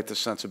violate the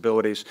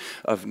sensibilities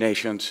of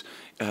nations,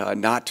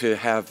 not to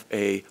have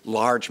a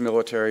large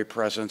military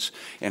presence.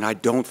 And I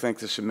don't think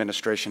this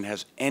administration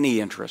has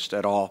any interest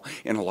at all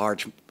in a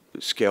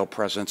large-scale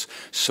presence.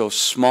 So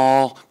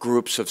small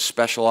groups of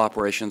special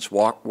operations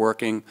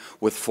working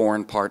with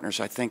foreign partners,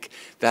 I think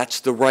that's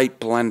the right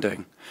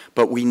blending.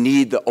 But we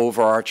need the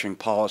overarching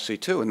policy,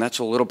 too, and that's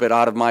a little bit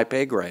out of my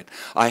pay grade.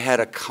 I had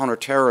a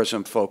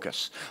counterterrorism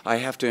focus. I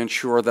have to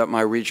ensure that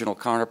my regional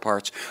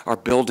counterparts are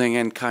building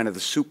in kind of the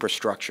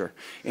superstructure,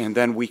 and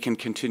then we can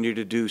continue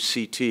to do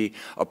CT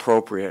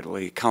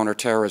appropriately,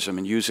 counterterrorism,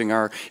 and using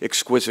our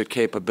exquisite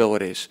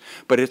capabilities.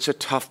 But it's a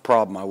tough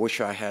problem. I wish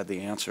I had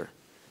the answer.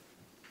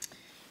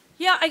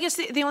 Yeah, I guess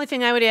the only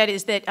thing I would add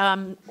is that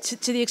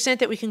to the extent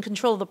that we can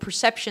control the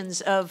perceptions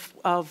of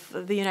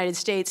the United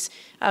States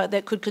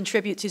that could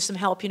contribute to some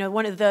help.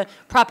 One of the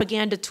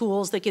propaganda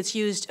tools that gets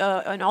used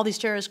in all these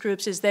terrorist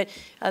groups is that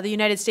the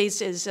United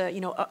States is,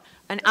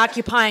 an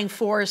occupying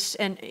force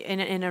and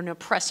an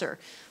oppressor.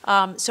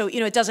 So,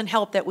 it doesn't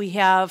help that we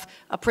have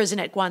a prison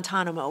at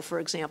Guantanamo, for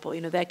example.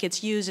 That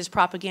gets used as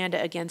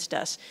propaganda against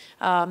us.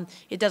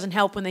 It doesn't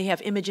help when they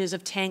have images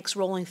of tanks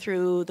rolling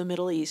through the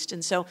Middle East.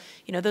 And so,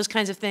 those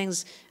kinds of things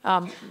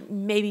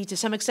maybe to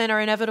some extent are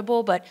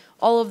inevitable, but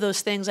all of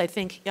those things, I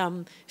think,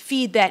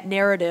 feed that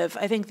narrative.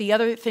 I think the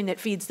other thing that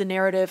feeds the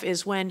narrative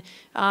is when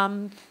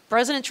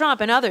President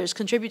Trump and others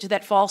contribute to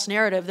that false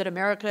narrative that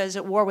America is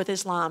at war with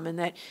Islam and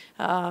that,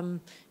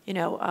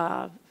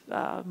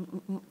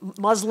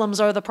 Muslims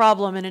are the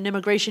problem and an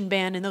immigration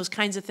ban and those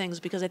kinds of things,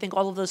 because I think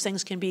all of those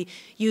things can be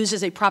used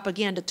as a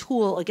propaganda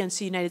tool against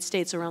the United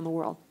States around the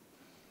world.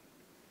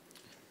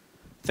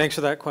 Thanks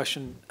for that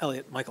question,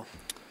 Elliot. Michael.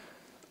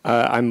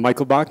 I'm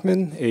Michael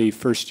Bachman, a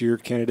first-year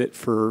candidate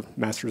for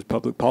Master's of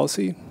Public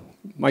Policy.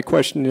 My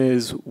question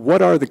is,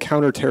 what are the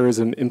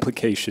counterterrorism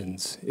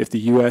implications if the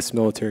U.S.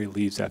 military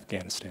leaves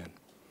Afghanistan?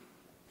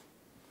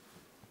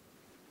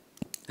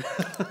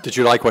 Did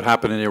you like what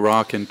happened in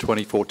Iraq in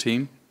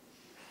 2014?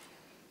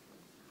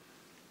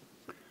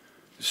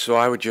 So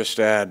I would just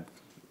add,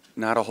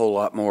 not a whole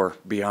lot more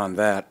beyond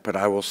that, but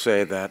I will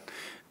say that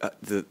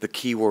the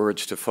key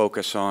words to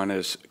focus on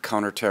is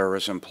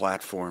counterterrorism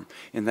platform.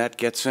 And that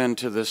gets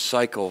into this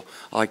cycle.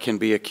 I can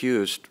be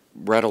accused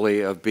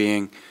readily of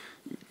being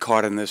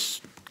caught in this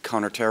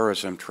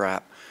counterterrorism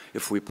trap.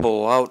 If we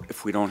pull out,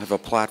 if we don't have a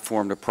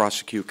platform to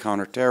prosecute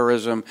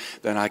counterterrorism,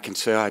 then I can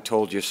say, I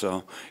told you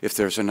so, if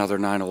there's another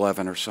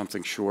 9/11 or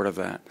something short of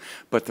that.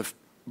 But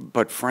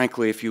but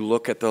frankly, if you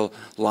look at the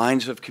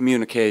lines of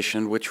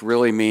communication, which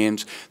really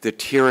means the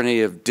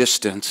tyranny of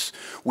distance,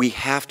 we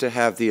have to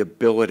have the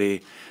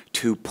ability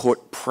to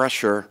put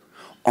pressure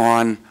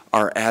on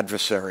our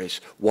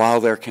adversaries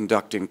while they're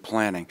conducting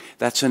planning.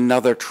 That's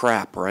another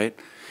trap, right?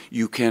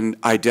 You can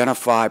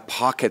identify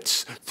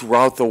pockets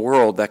throughout the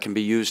world that can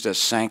be used as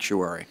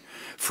sanctuary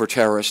for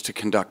terrorists to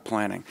conduct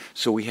planning.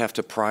 So we have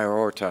to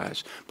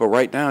prioritize. But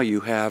right now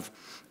you have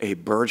a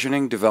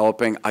burgeoning,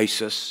 developing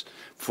ISIS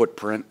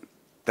footprint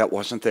that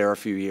wasn't there a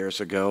few years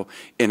ago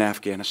in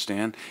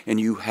Afghanistan, and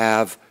you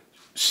have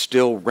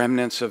still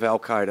remnants of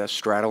al-Qaeda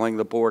straddling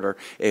the border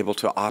able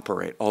to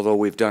operate, although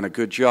we've done a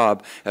good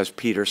job, as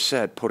Peter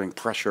said, putting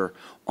pressure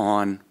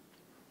on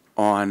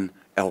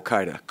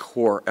al-Qaeda,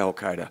 core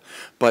al-Qaeda.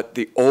 But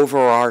the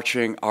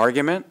overarching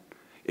argument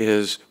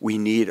is we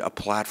need a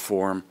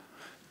platform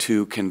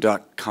to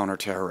conduct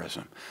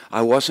counterterrorism.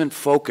 I wasn't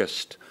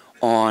focused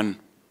on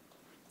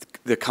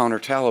the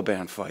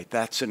counter-Taliban fight.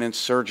 That's an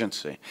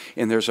insurgency,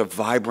 and there's a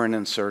vibrant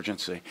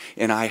insurgency.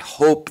 And I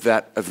hope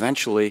that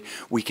eventually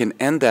we can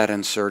end that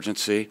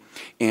insurgency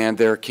and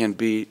there can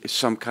be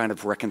some kind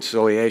of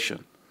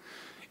reconciliation.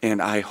 And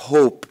I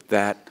hope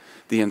that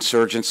the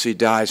insurgency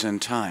dies in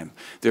time.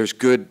 There's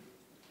good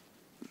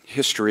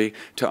history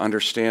to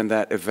understand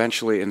that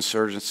eventually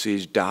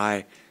insurgencies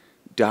die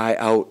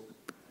out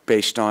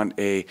based on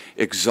a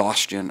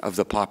exhaustion of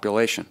the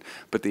population.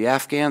 But the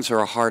Afghans are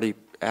a hardy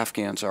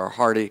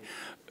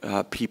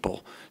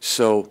people,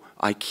 so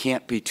I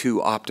can't be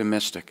too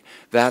optimistic.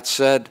 That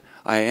said,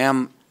 I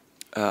am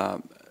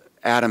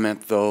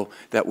adamant, though,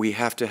 that we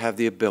have to have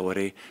the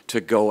ability to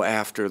go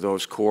after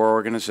those core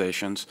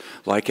organizations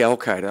like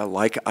al-Qaeda,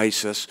 like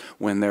ISIS,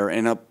 when they're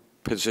in a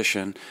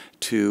position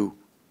to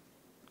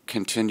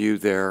continue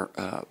their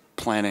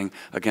planning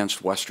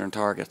against Western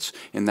targets.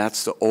 And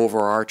that's the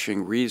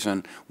overarching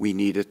reason we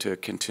needed to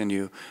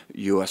continue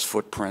U.S.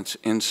 footprints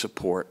in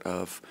support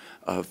of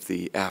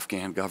the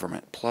Afghan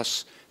government.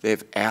 Plus,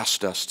 they've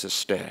asked us to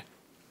stay.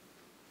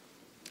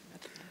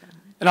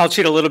 And I'll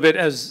cheat a little bit,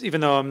 as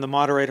even though I'm the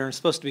moderator and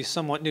supposed to be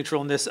somewhat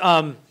neutral in this.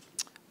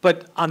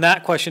 But on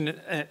that question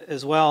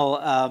as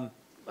well,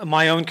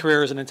 my own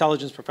career as an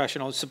intelligence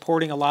professional is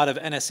supporting a lot of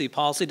NSC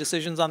policy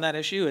decisions on that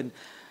issue, and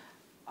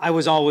I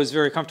was always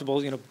very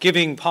comfortable,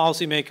 giving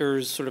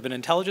policymakers sort of an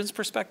intelligence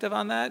perspective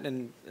on that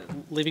and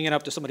leaving it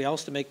up to somebody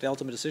else to make the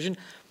ultimate decision.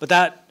 But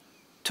that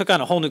took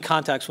on a whole new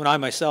context when I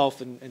myself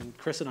and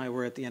Chris and I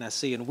were at the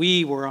NSC, and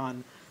we were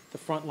on the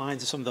front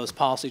lines of some of those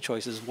policy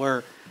choices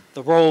where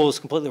the role is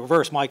completely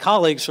reversed. My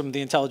colleagues from the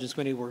intelligence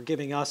community were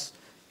giving us,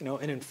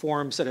 an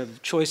informed set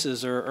of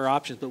choices or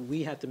options, but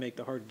we had to make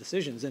the hard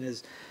decisions. And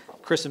as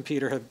Chris and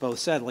Peter have both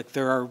said, like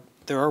there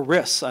are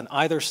risks on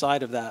either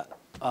side of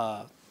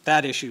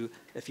that issue.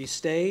 If you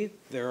stay,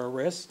 there are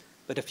risks,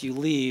 but if you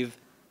leave,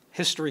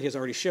 history has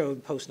already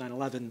showed post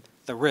 9/11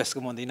 the risk,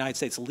 and when the United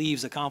States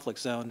leaves a conflict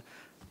zone,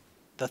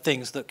 the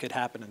things that could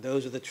happen, and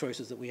those are the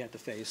choices that we had to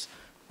face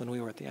when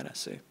we were at the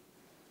NSC.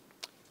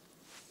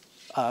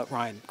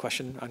 Ryan,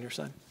 question on your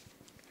side?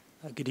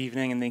 Good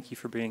evening, and thank you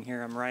for being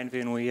here. I'm Ryan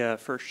Van Wee,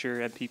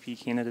 first-year MPP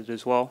candidate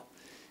as well.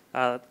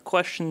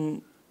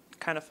 Question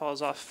kind of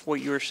follows off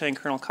what you were saying,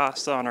 Colonel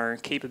Costa, on our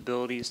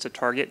capabilities to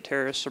target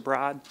terrorists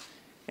abroad.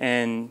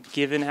 And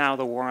given how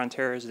the war on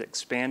terror has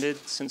expanded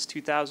since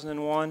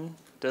 2001,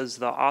 does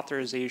the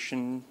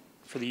authorization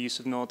for the use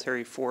of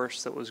military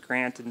force that was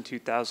granted in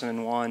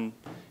 2001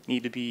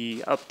 need to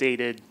be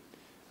updated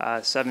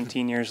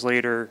 17 years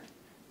later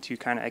to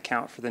kind of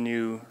account for the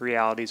new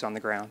realities on the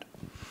ground?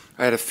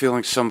 I had a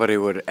feeling somebody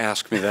would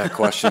ask me that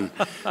question.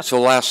 So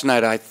last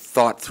night I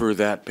thought through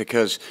that,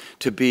 because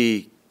to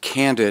be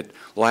candid,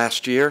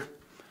 last year,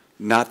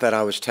 not that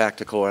I was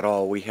tactical at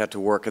all, we had to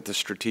work at the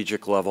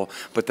strategic level,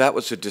 but that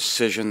was a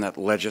decision that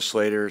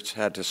legislators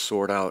had to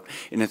sort out.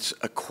 And it's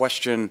a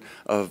question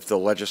of the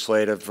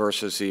legislative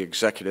versus the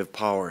executive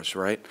powers,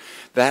 right?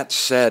 That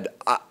said,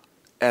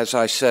 as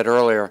I said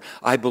earlier,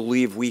 I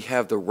believe we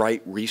have the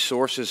right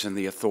resources and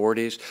the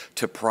authorities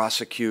to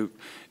prosecute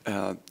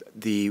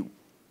the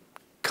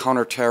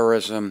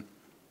counterterrorism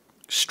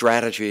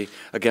strategy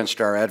against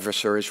our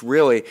adversaries,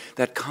 really,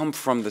 that come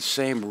from the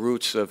same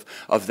roots of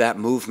that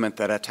movement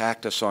that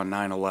attacked us on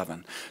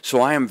 9/11.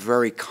 So I am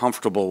very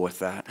comfortable with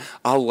that.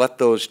 I'll let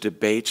those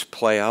debates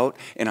play out,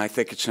 and I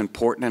think it's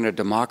important in a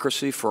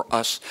democracy for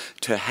us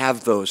to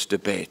have those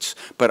debates,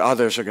 but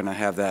others are going to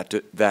have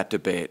that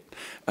debate.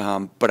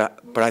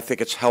 But I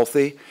think it's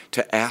healthy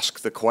to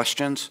ask the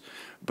questions.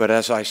 But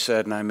as I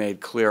said, and I made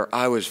clear,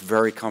 I was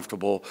very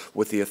comfortable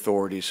with the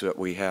authorities that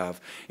we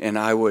have, and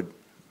I would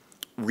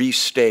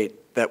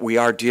restate that we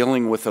are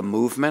dealing with a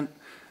movement,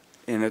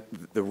 and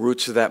the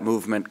roots of that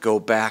movement go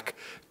back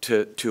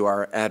to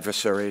our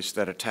adversaries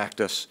that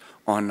attacked us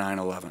on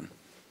 9/11.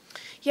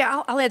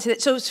 Yeah, I'll add to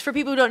that. So for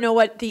people who don't know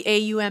what the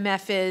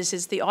AUMF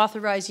is the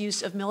authorized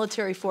use of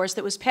military force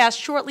that was passed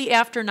shortly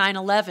after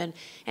 9/11,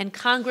 and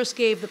Congress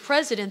gave the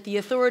president the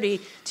authority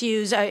to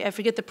use, I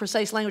forget the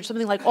precise language,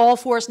 something like all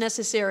force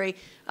necessary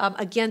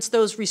against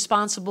those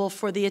responsible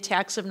for the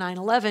attacks of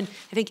 9/11,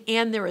 I think,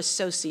 and their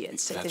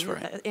associates. That's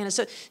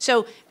right.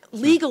 So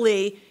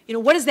legally,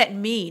 what does that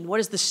mean?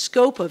 What is the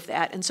scope of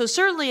that? And so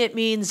certainly it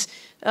means,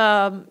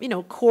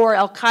 core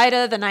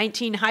Al-Qaeda, the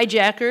 19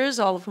 hijackers,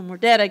 all of whom were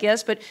dead, I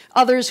guess, but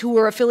others who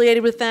were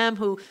affiliated with them,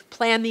 who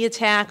planned the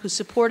attack, who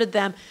supported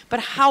them. But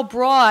how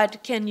broadly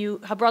can you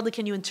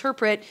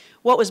interpret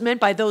what was meant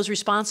by those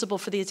responsible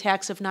for the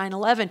attacks of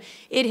 9/11?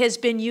 It has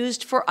been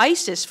used for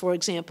ISIS, for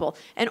example,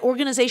 an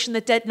organization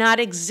that did not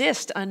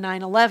exist on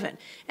 9/11.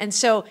 And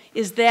so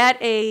is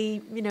that a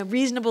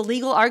reasonable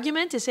legal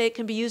argument to say it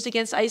can be used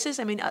against ISIS?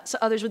 I mean,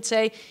 others would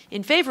say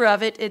in favor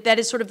of it, that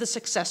is sort of the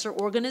successor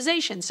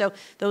organization. So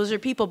those are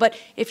people. But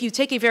if you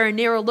take a very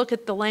narrow look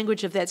at the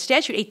language of that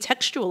statute, a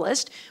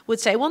textualist would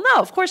say, well,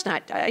 no, of course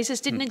not. ISIS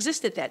didn't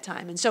exist at that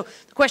time. And so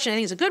the question, I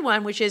think, is a good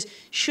one, which is,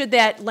 should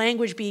that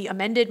language be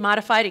amended,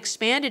 modified,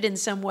 expanded in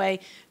some way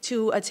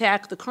to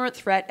attack the current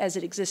threat as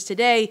it exists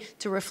today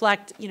to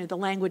reflect, the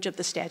language of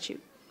the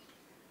statute?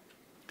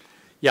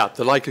 Yeah,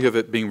 the likelihood of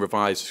it being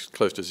revised is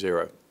close to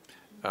zero.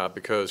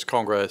 Because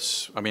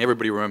Congress,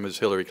 everybody remembers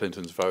Hillary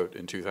Clinton's vote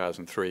in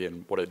 2003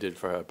 and what it did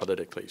for her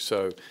politically.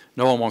 So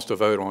no one wants to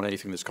vote on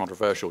anything that's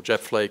controversial.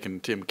 Jeff Flake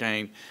and Tim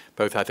Kaine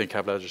both, I think,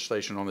 have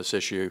legislation on this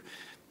issue.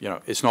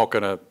 It's never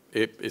going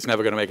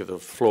to make it to the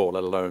floor,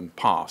 let alone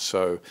pass.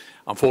 So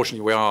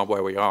unfortunately, we are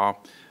where we are.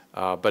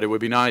 But it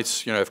would be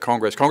nice, if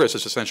Congress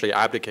has essentially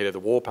abdicated the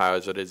war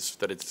powers that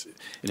it's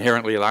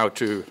inherently allowed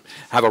to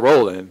have a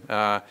role in.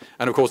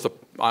 And of course,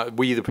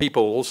 we, the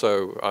people,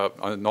 also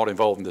are not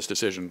involved in this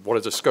decision. What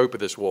is the scope of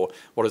this war?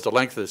 What is the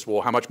length of this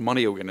war? How much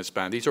money are we going to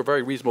spend? These are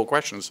very reasonable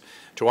questions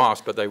to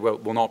ask, but they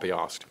will not be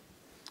asked.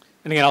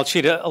 And again, I'll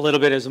cheat a little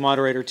bit as a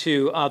moderator,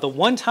 too. The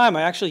one time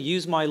I actually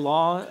used my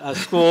law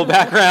school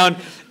background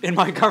in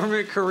my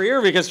government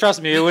career, because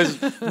trust me, it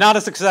was not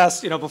a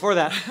success, before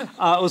that,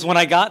 it was when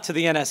I got to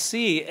the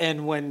NSC,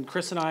 and when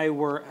Chris and I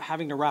were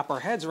having to wrap our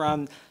heads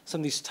around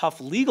some of these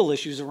tough legal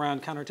issues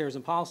around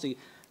counterterrorism policy.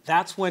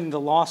 That's when the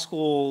law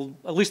school,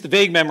 at least the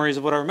vague memories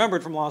of what I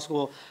remembered from law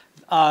school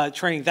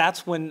training,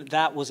 that's when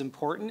that was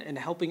important in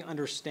helping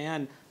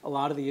understand a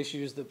lot of the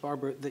issues that,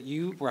 Barbara, that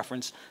you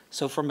referenced.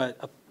 So from a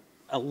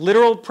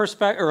literal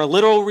perspective, or a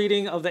literal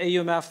reading of the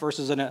AUMF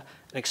versus an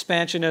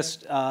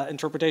expansionist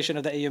interpretation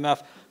of the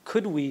AUMF,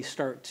 could we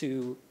start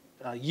to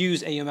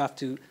use AUMF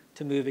to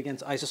move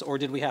against ISIS, or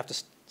did we have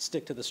to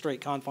stick to the straight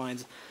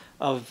confines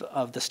of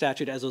the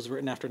statute as it was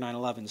written after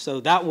 9/11? So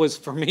that was,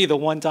 for me, the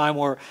one time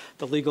where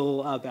the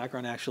legal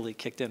background actually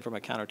kicked in from a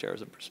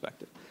counterterrorism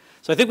perspective.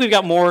 So I think we've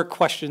got more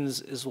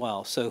questions as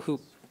well. So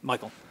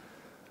Michael?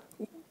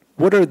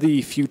 What are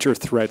the future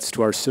threats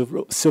to our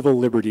civil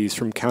liberties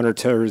from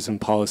counterterrorism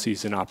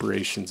policies and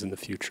operations in the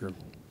future?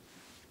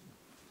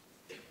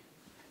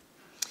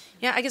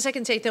 Yeah, I guess I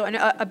can take that one.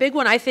 A big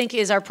one, I think,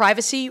 is our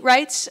privacy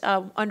rights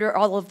under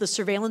all of the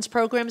surveillance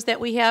programs that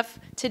we have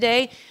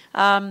today.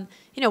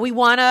 We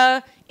want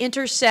to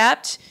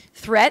intercept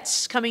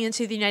threats coming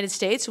into the United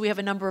States. So we have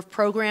a number of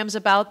programs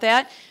about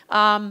that.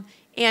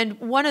 And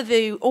one of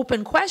the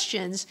open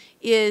questions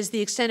is the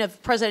extent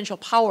of presidential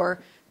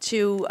power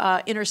to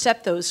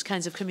intercept those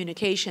kinds of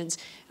communications.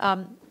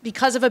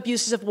 Because of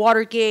abuses of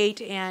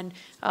Watergate and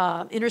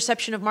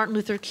interception of Martin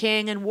Luther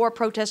King and war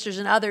protesters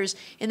and others,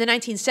 in the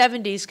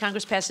 1970s,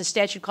 Congress passed a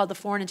statute called the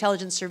Foreign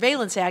Intelligence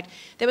Surveillance Act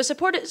that was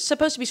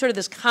supposed to be sort of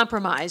this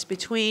compromise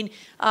between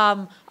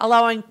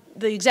allowing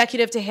the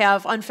executive to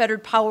have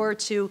unfettered power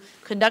to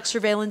conduct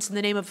surveillance in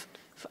the name of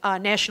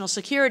national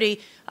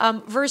security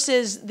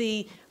versus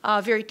the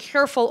very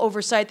careful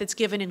oversight that's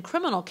given in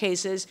criminal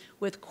cases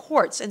with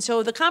courts. And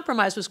so the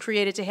compromise was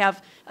created to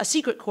have a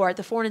secret court,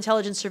 the Foreign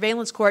Intelligence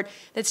Surveillance Court,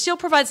 that still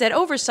provides that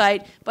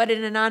oversight, but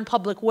in a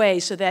non-public way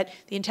so that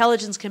the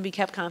intelligence can be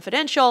kept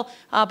confidential,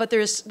 but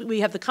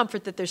we have the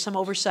comfort that there's some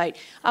oversight.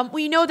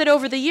 We know that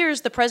over the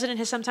years, the president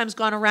has sometimes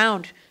gone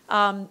around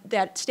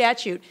that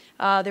statute.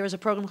 There was a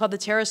program called the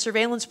Terrorist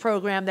Surveillance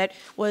Program that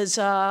was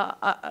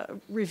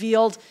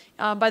revealed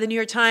by the New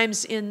York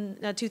Times in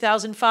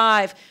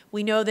 2005.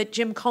 We know that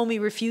Jim Comey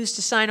refused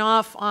to sign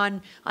off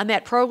on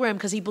that program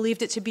because he believed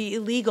it to be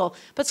illegal.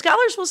 But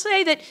scholars will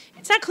say that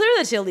it's not clear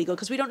that it's illegal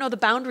because we don't know the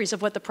boundaries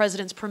of what the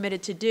president's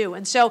permitted to do.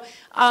 And so,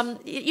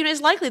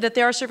 it's likely that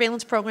there are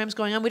surveillance programs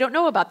going on. We don't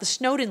know about the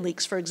Snowden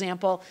leaks, for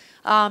example,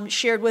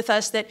 shared with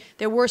us that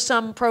there were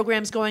some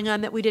programs going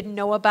on that we didn't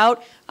know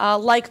about,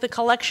 like the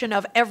collection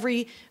of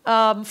every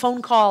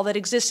phone call that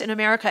exists in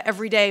America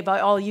every day by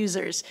all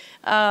users,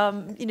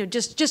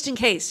 just in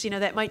case,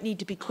 that might need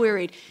to be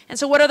queried. And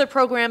so what other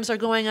programs are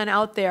going on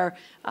out out there?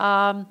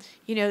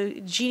 You know,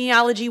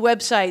 genealogy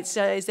websites,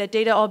 is that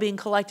data all being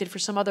collected for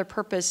some other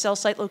purpose? Cell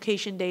site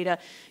location data.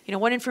 You know,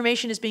 what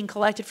information is being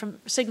collected from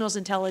signals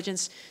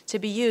intelligence to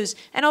be used?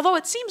 And although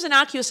it seems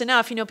innocuous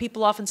enough, you know,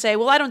 people often say,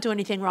 well, I don't do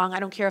anything wrong. I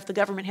don't care if the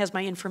government has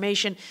my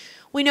information.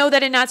 We know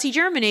that in Nazi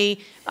Germany,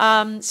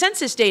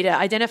 census data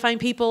identifying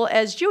people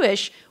as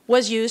Jewish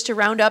was used to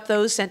round up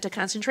those sent to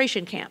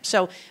concentration camps.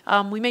 So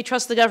we may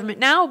trust the government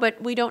now,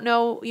 but we don't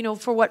know, you know,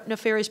 for what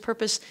nefarious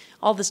purpose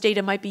all this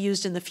data might be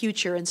used in the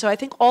future. And so I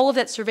think all of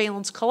that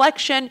surveillance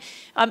collection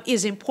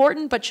is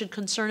important, but should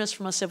concern us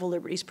from a civil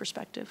liberties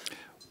perspective.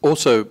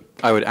 Also,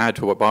 I would add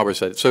to what Barbara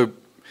said. So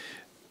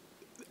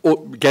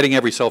getting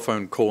every cell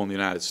phone call in the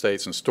United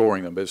States and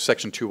storing them, there's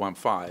Section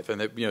 215,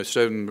 and you know,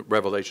 certain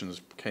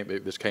revelations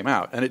came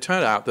out. And it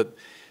turned out that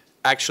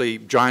actually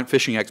giant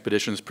fishing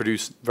expeditions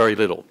produced very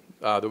little.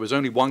 There was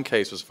only one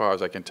case, as far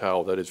as I can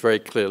tell, that is very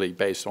clearly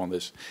based on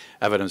this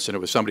evidence, and it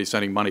was somebody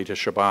sending money to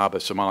Shabab, a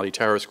Somali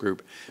terrorist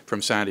group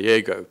from San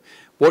Diego.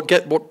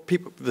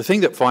 The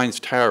thing that finds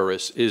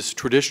terrorists is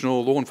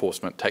traditional law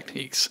enforcement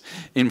techniques,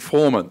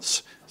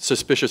 informants,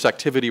 suspicious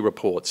activity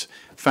reports,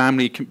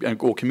 family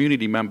or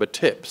community member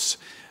tips,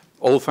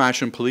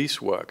 old-fashioned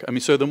police work. I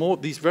mean, so the more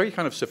these very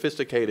kind of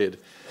sophisticated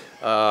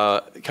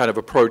kind of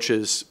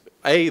approaches.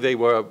 They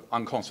were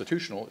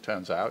unconstitutional, it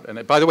turns out.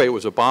 And by the way, it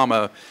was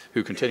Obama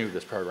who continued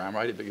this program,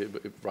 right?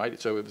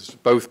 Right. So it was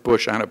both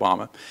Bush and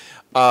Obama.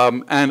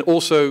 And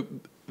also,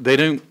 they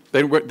don't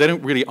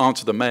really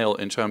answer the mail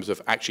in terms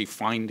of actually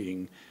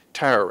finding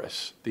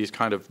terrorists. These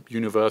kind of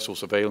universal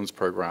surveillance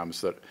programs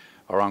that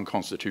are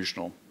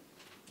unconstitutional.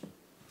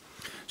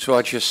 So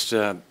I just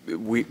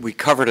we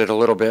covered it a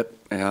little bit.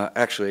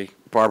 Actually,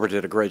 Barbara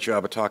did a great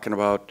job of talking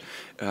about.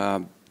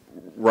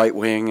 Right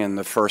wing and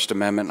the First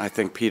Amendment. I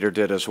think Peter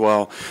did as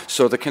well.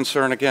 So the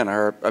concern again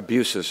are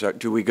abuses.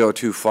 Do we go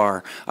too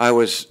far? I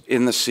was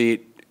in the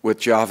seat with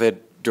Javed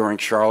during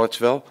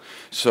Charlottesville,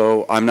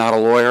 so I'm not a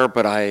lawyer,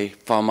 but I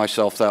found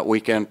myself that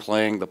weekend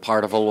playing the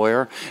part of a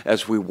lawyer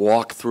as we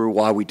walk through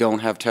why we don't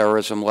have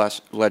terrorism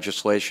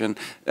legislation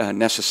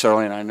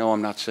necessarily, and I know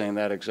I'm not saying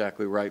that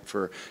exactly right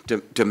for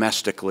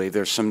domestically.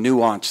 There's some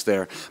nuance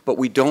there, but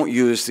we don't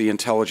use the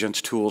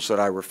intelligence tools that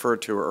I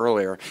referred to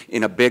earlier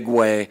in a big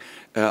way,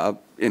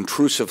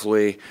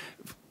 intrusively.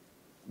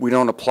 We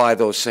don't apply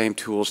those same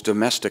tools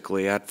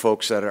domestically at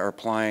folks that are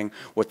applying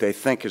what they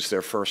think is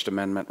their First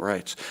Amendment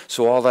rights.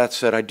 So all that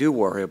said, I do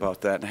worry about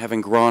that. And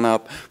having grown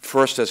up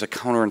first as a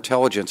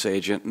counterintelligence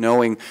agent,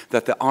 knowing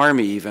that the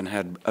Army even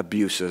had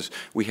abuses.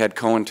 We had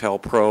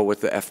COINTELPRO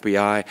with the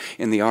FBI,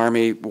 and the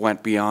Army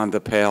went beyond the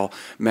pale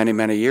many,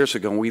 many years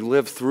ago. And we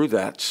lived through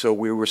that, so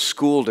we were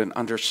schooled in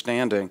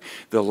understanding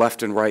the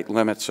left and right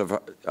limits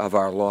of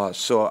our laws.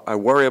 So I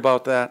worry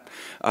about that.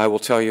 I will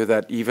tell you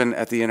that even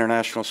at the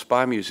International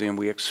Spy Museum,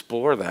 we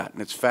explore that,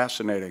 and it's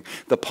fascinating.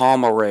 The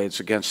Palma raids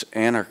against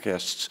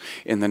anarchists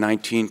in the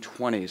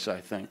 1920s, I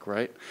think,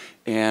 right?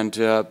 And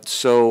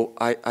so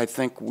I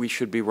think we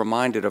should be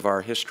reminded of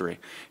our history,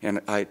 and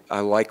I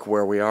like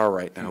where we are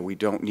right now. We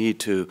don't need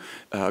to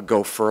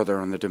go further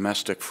on the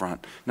domestic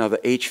front. Now, the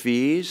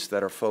HVEs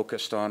that are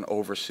focused on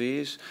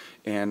overseas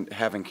and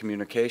having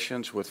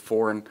communications with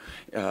foreign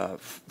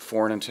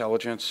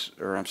intelligence,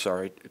 or I'm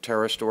sorry,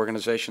 terrorist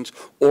organizations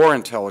or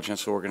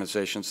intelligence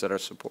organizations that are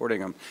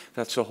supporting them,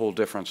 that's a whole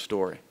different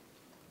story.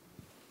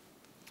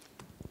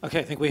 Okay,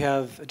 I think we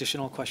have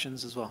additional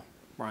questions as well.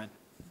 Ryan.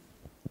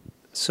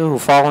 So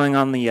following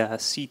on the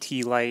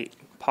CT Light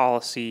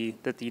policy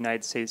that the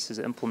United States has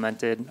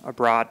implemented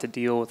abroad to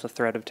deal with the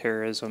threat of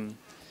terrorism,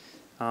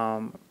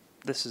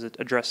 this is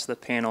addressed to the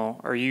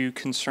panel. Are you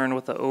concerned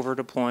with the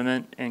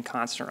over-deployment and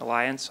constant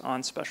reliance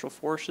on special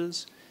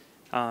forces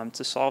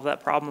to solve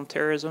that problem of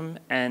terrorism?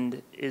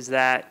 And is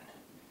that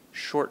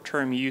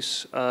short-term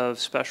use of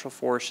special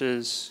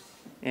forces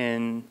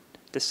in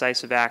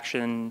decisive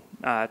action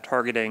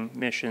targeting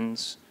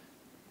missions,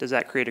 does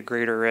that create a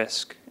greater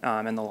risk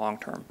in the long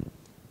term?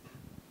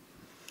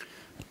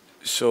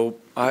 So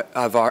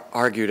I've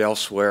argued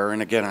elsewhere,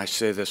 and again, I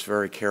say this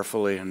very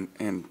carefully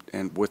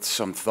and with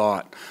some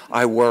thought.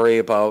 I worry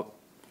about,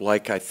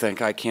 like I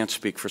think, I can't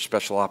speak for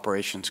Special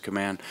Operations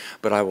Command,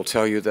 but I will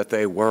tell you that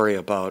they worry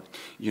about,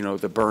 you know,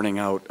 the burning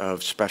out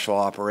of Special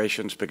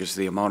Operations because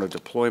the amount of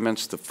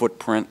deployments, the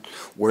footprint,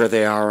 where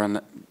they are on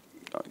the,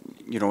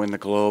 you know, in the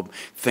globe.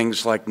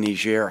 Things like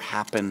Niger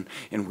happen,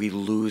 and we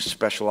lose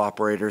special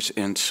operators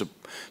and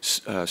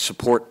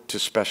support to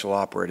special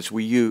operators.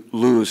 We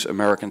lose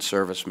American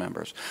service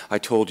members. I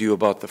told you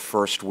about the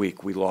first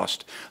week we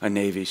lost a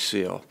Navy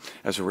SEAL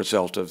as a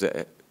result of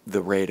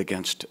the raid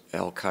against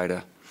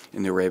al-Qaeda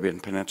in the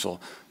Arabian Peninsula.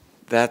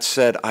 That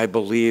said, I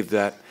believe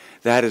that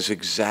that is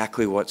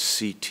exactly what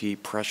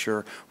CT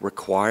pressure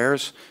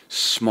requires,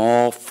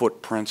 small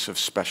footprints of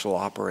special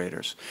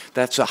operators.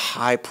 That's a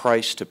high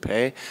price to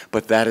pay,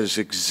 but that is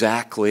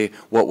exactly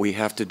what we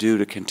have to do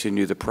to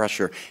continue the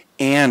pressure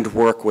and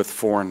work with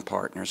foreign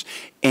partners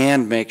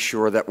and make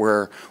sure that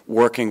we're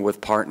working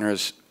with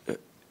partners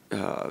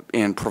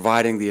in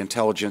providing the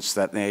intelligence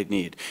that they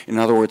need. In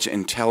other words,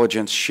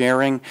 intelligence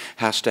sharing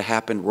has to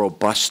happen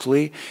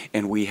robustly,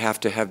 and we have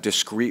to have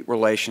discrete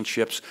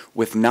relationships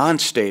with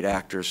non-state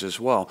actors as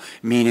well,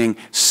 meaning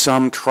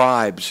some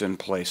tribes in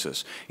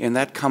places. And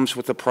that comes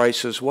with a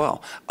price as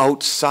well,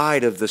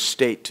 outside of the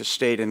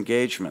state-to-state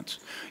engagements.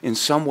 In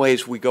some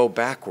ways, we go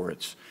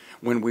backwards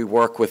when we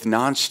work with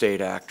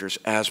non-state actors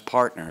as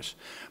partners.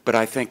 But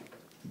I think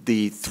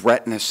the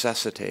threat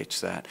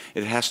necessitates that.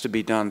 It has to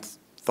be done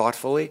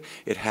thoughtfully,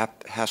 it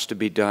has to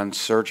be done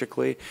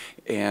surgically,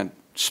 and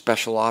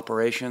special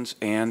operations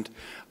and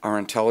our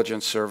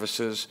intelligence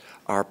services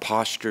are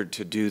postured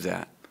to do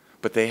that.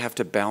 But they have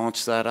to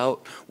balance that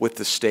out with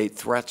the state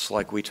threats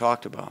like we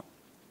talked about.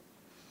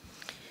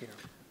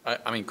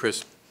 I mean,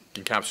 Chris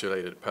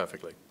encapsulated it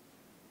perfectly.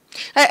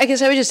 I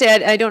guess I would just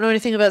add, I don't know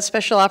anything about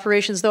special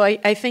operations, though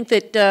I think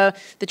that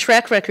the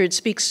track record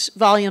speaks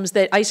volumes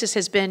that ISIS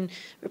has been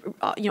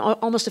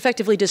almost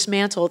effectively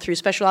dismantled through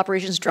special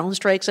operations, drone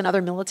strikes, and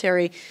other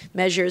military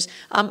measures.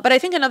 But I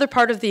think another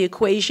part of the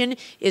equation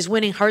is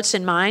winning hearts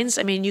and minds.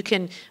 I mean, you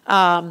can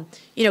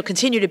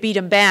continue to beat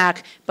them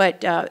back,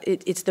 but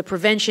it's the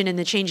prevention and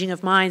the changing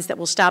of minds that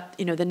will stop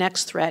the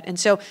next threat. And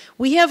so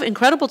we have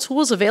incredible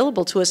tools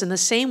available to us in the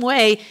same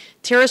way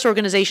terrorist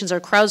organizations are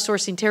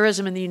crowdsourcing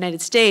terrorism in the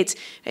United States.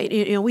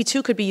 We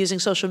too could be using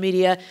social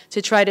media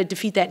to try to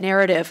defeat that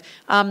narrative.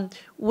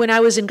 When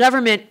I was in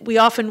government, we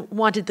often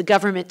wanted the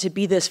government to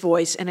be this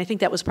voice, and I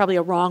think that was probably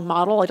a wrong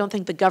model. I don't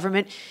think the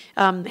government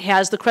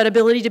has the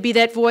credibility to be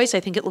that voice.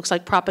 I think it looks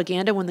like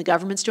propaganda when the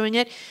government's doing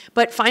it.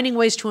 But finding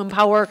ways to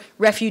empower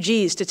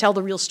refugees to tell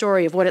the real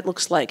story of what it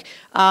looks like,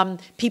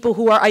 people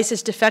who are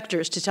ISIS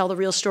defectors to tell the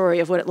real story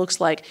of what it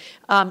looks like,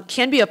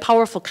 can be a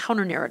powerful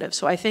counter-narrative.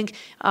 So I think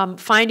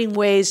finding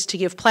ways to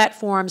give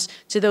platforms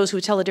to those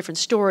who tell a different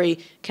story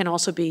can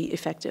also be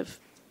effective.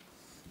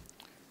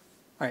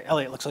 All right,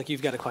 Elliot, looks like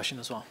you've got a question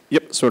as well.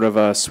 Yep, sort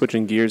of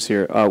switching gears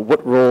here.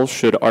 What role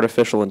should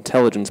artificial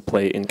intelligence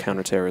play in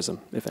counterterrorism,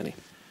 if any?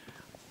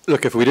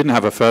 Look, if we didn't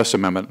have a First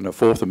Amendment and a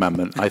Fourth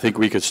Amendment, I think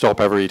we could stop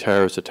every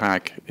terrorist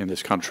attack in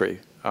this country.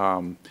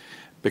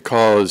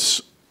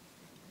 Because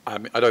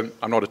I'm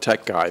not a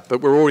tech guy,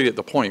 but we're already at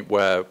the point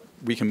where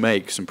we can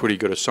make some pretty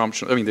good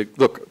assumptions. I mean,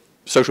 look,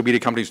 social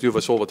media companies do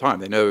this all the time.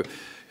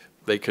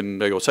 They can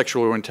know your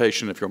sexual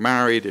orientation, if you're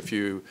married,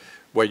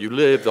 where you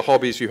live, the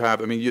hobbies you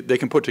have. I mean, they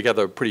can put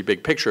together a pretty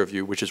big picture of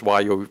you, which is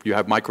why you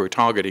have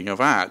micro-targeting of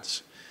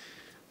ads.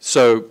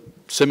 So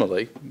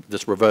similarly,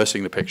 just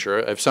reversing the picture,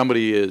 if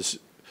somebody is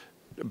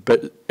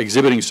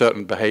exhibiting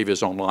certain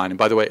behaviors online, and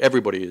by the way,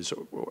 everybody is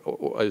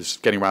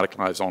getting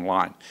radicalized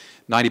online.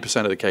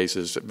 90% of the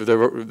cases,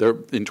 they're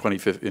in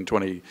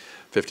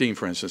 2015,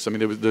 for instance. I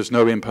mean, there's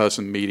no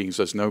in-person meetings,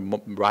 there's no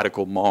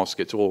radical mosque,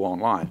 it's all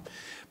online.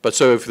 But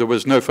so if there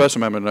was no First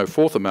Amendment, no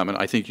Fourth Amendment,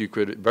 I think you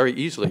could very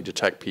easily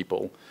detect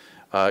people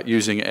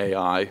using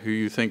AI who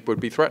you think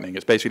would be threatening.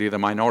 It's basically the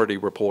Minority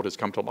Report has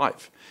come to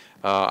life.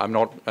 And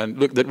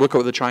look at what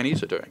the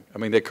Chinese are doing. I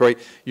mean,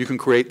 you can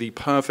create the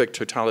perfect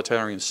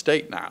totalitarian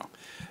state now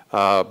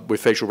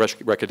with facial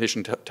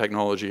recognition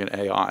technology and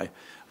AI.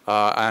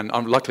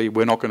 And luckily,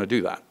 we're not going to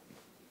do that.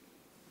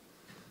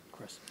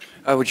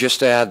 I would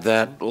just add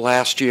that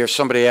last year,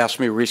 somebody asked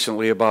me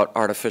recently about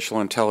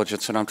artificial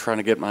intelligence, and I'm trying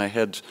to get my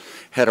head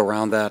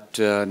around that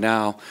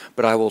now.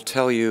 But I will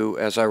tell you,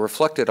 as I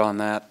reflected on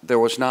that, there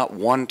was not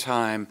one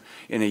time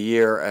in a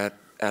year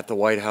at the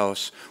White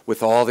House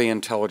with all the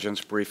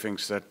intelligence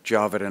briefings that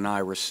Javed and I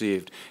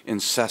received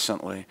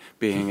incessantly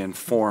being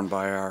informed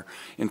by our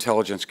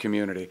intelligence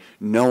community.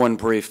 No one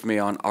briefed me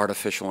on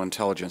artificial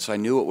intelligence. I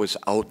knew it was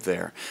out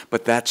there,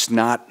 but that's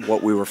not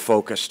what we were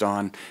focused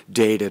on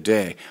day to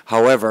day.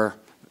 However,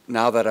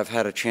 now that I've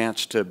had a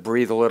chance to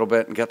breathe a little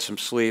bit and get some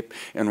sleep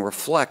and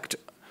reflect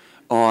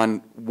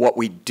on what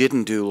we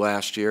didn't do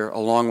last year,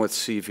 along with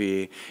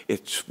CV,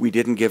 we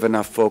didn't give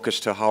enough focus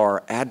to how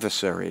our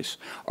adversaries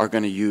are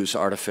going to use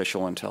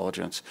artificial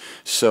intelligence.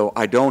 So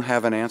I don't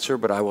have an answer,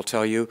 but I will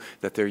tell you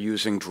that they're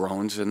using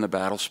drones in the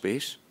battle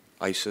space,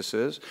 ISIS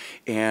is,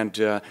 and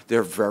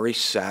they're very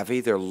savvy.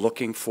 They're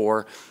looking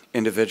for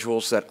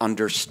individuals that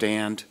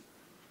understand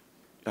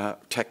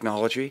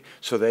technology,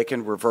 so they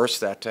can reverse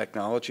that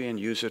technology and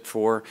use it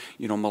for,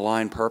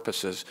 malign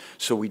purposes.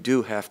 So we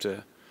do have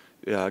to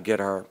get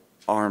our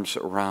arms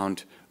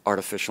around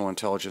artificial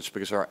intelligence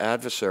because our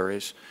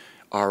adversaries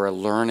are a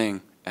learning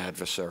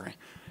adversary.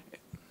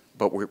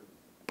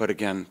 But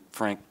again,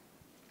 frank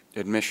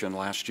admission,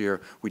 last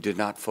year we did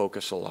not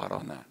focus a lot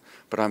on that.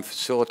 But I'm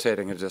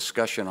facilitating a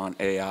discussion on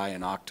AI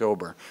in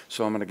October,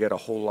 so I'm going to get a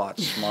whole lot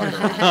smarter.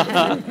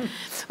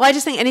 Well, I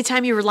just think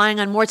anytime you're relying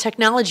on more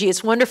technology,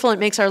 it's wonderful. It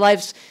makes our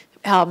lives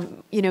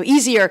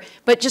easier,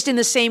 but just in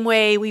the same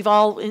way, we've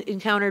all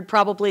encountered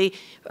probably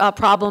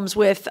problems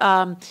with,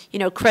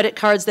 credit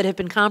cards that have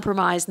been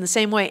compromised. In the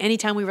same way,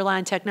 anytime we rely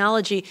on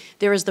technology,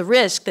 there is the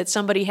risk that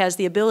somebody has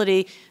the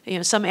ability,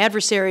 some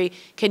adversary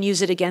can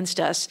use it against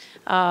us.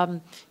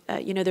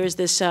 there's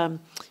this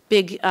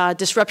big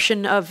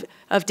disruption of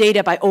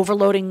data by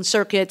overloading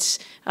circuits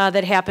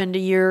that happened a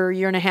year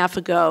and a half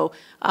ago.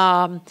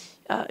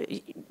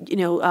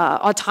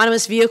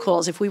 Autonomous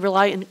vehicles, if we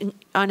rely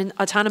on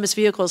autonomous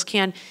vehicles,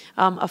 can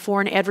a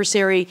foreign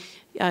adversary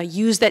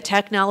use that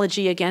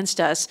technology against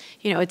us?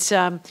 It's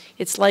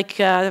like,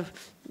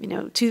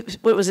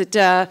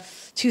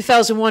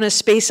 2001: A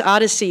Space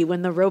Odyssey,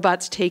 when the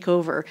robots take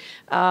over.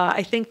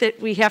 I think that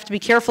we have to be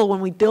careful when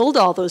we build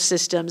all those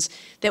systems,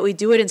 that we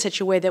do it in such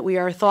a way that we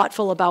are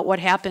thoughtful about what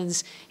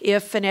happens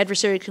if an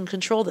adversary can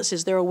control this.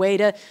 Is there a way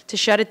to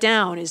shut it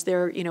down? Is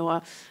there,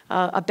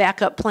 a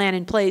backup plan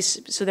in place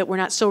so that we're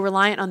not so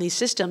reliant on these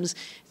systems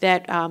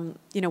that,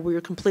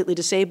 we're completely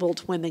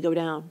disabled when they go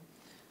down?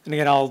 And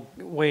again, I'll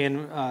weigh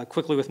in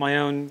quickly with my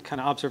own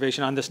kind of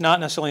observation on this, not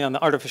necessarily on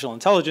the artificial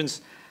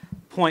intelligence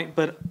point,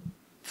 but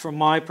from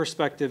my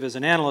perspective as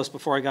an analyst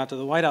before I got to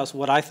the White House,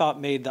 what I thought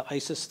made the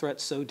ISIS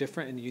threat so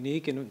different and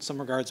unique, and in some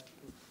regards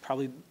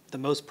probably the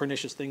most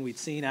pernicious thing we'd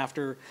seen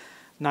after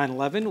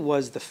 9/11,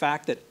 was the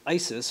fact that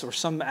ISIS, or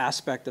some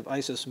aspect of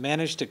ISIS,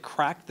 managed to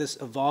crack this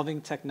evolving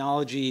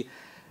technology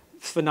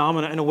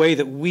phenomena in a way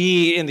that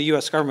we in the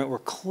U.S. government were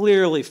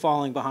clearly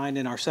falling behind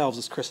in ourselves,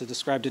 as Chris has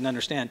described, didn't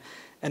understand.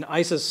 And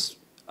ISIS,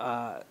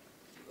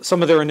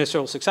 some of their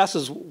initial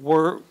successes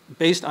were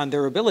based on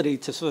their ability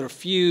to sort of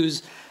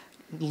fuse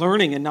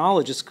learning and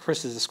knowledge, as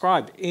Chris has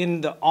described,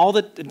 in all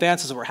the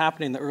advances that were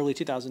happening in the early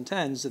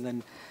 2010s and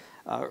then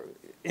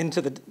into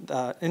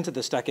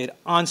this decade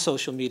on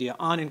social media,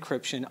 on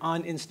encryption,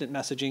 on instant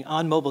messaging,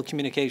 on mobile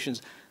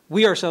communications.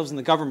 We ourselves in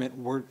the government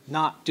were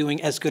not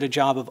doing as good a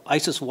job as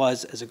ISIS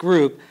was as a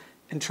group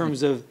in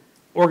terms of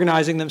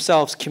organizing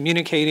themselves,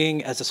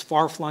 communicating as this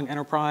far-flung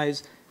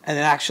enterprise, and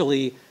then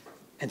actually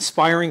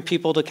inspiring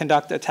people to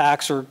conduct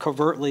attacks or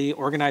covertly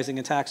organizing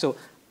attacks. So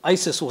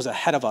ISIS was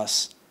ahead of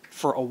us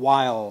for a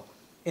while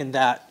in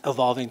that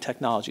evolving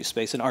technology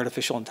space, and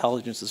artificial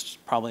intelligence is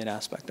probably an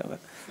aspect of it.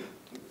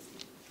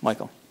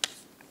 Michael.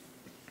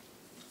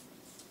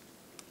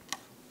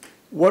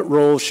 What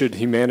role should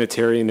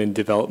humanitarian and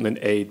development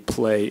aid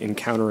play in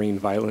countering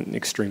violent and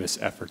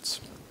extremist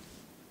efforts?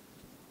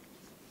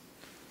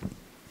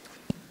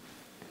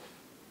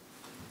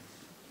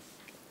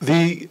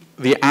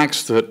 The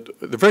acts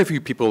very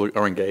few people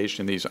are engaged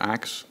in these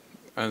acts.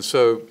 And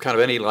so kind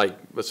of any,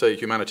 let's say,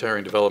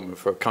 humanitarian development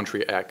for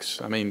country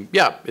X, I mean,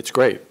 yeah, it's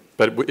great,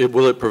 but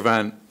will it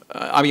prevent,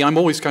 I'm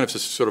always kind of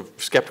sort of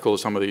skeptical of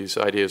some of these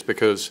ideas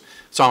because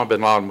Osama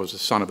bin Laden was the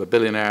son of a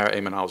billionaire.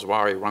 Ayman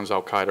al-Zawahiri runs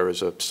al-Qaeda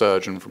as a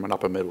surgeon from an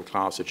upper middle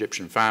class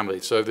Egyptian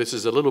family. So this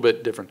is a little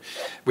bit different.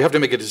 We have to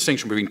make a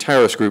distinction between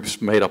terrorist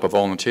groups made up of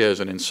volunteers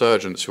and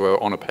insurgents who are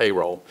on a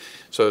payroll.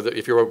 So that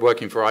if you were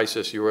working for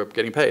ISIS, you were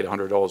getting paid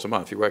 $100 a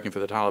month. If you're working for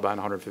the Taliban,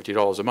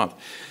 $150 a month.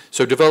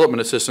 So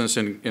development assistance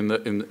in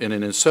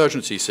an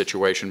insurgency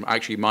situation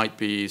actually might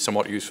be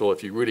somewhat useful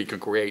if you really can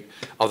create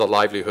other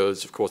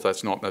livelihoods. Of course,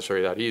 that's not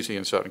necessarily that easy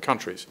in certain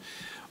countries.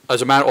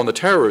 As a matter on the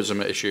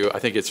terrorism issue, I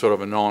think it's sort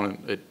of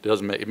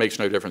it makes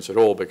no difference at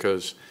all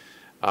because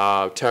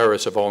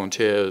terrorists are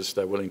volunteers.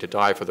 They're willing to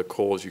die for the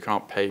cause. You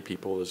can't pay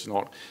people.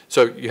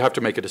 So you have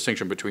to make a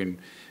distinction between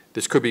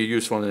this could be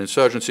useful in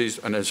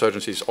insurgencies, and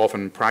insurgencies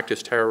often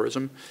practice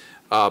terrorism.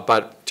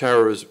 But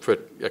terrorism, for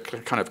a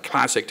kind of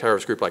classic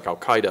terrorist group like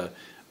al-Qaeda,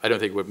 I don't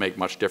think it would make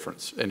much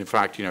difference. And in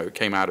fact, it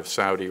came out of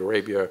Saudi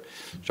Arabia,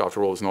 which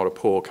after all is not a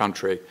poor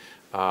country,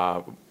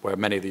 where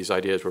many of these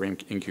ideas were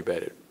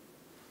incubated.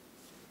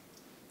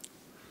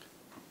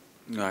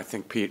 No, I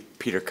think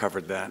Peter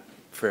covered that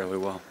fairly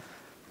well.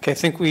 Okay, I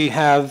think we've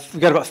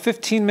got about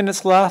 15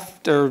 minutes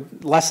left, or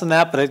less than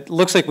that, but it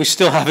looks like we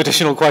still have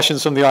additional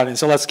questions from the audience,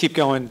 so let's keep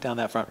going down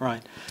that front.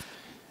 Ryan.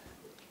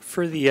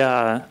 For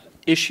the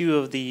issue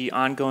of the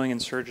ongoing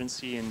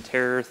insurgency and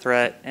terror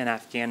threat in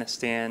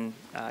Afghanistan,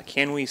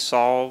 can we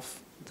solve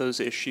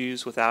those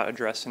issues without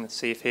addressing the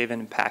safe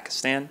haven in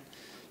Pakistan?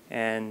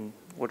 And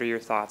what are your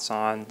thoughts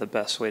on the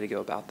best way to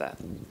go about that?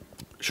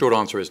 Short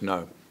answer is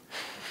no.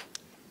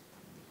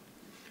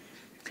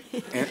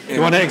 You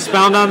want to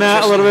expound on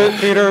that a little bit,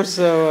 Peter?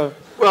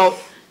 Well,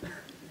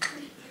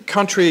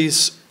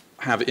 countries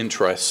have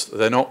interests.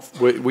 They're not.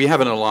 We have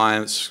an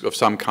alliance of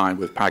some kind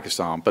with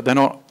Pakistan, but they're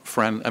not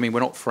friends. I mean, we're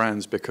not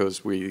friends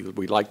because we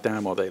like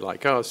them or they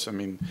like us. I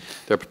mean,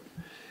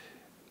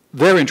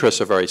 their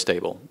interests are very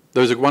stable.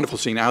 There's a wonderful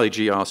scene. Ali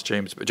G asked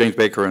James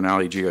Baker and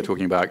Ali G are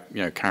talking about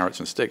carrots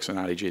and sticks, and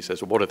Ali G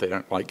says, "Well, what if they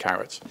don't like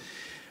carrots?"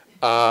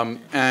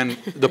 And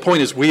the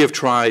point is, we have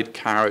tried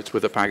carrots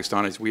with the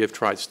Pakistanis. We have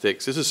tried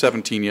sticks. This is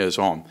 17 years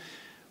on.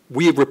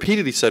 We have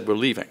repeatedly said we're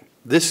leaving.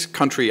 This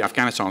country,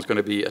 Afghanistan, is going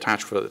to be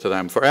attached to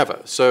them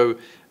forever. So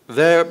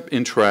their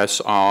interests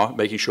are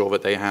making sure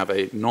that they have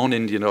a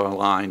non-Indian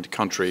aligned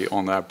country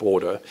on their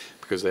border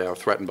because they are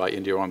threatened by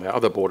India on their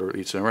other border, at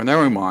least in their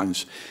own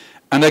minds.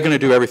 And they're going to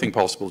do everything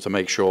possible to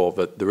make sure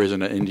that there is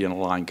an Indian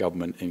aligned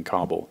government in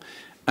Kabul.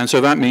 And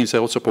so that means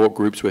they'll support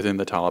groups within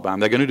the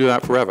Taliban. They're going to do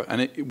that forever.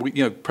 And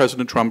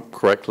President Trump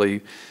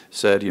correctly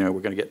said, we're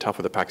going to get tough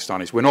with the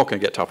Pakistanis. We're not going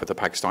to get tough with the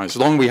Pakistanis. As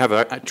long as we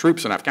have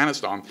troops in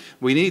Afghanistan,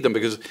 we need them,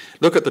 because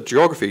look at the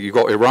geography. You've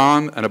got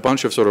Iran and a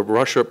bunch of sort of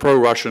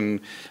pro-Russian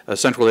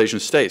Central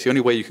Asian states. The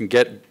only way you can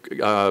get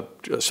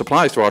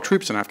supplies to our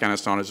troops in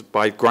Afghanistan is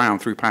by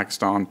ground through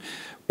Pakistan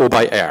or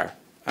by air.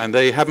 And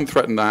they haven't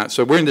threatened that.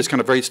 So we're in this kind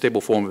of very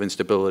stable form of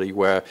instability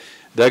where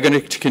they're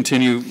going to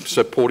continue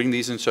supporting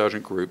these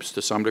insurgent groups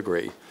to some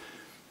degree.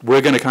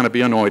 We're going to kind of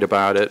be annoyed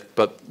about it,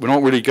 but we're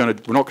not going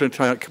to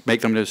try to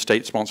make them a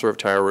state sponsor of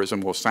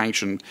terrorism or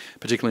sanction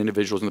particular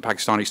individuals in the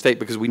Pakistani state,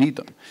 because we need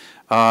them.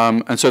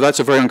 And so that's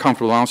a very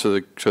uncomfortable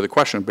answer to the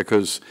question,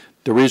 because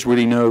there is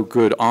really no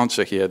good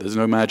answer here. There's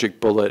no magic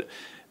bullet.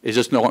 It's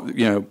just not,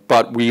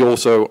 but we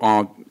also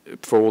are,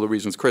 for all the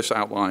reasons Chris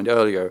outlined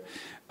earlier,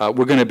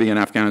 we're going to be in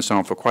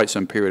Afghanistan for quite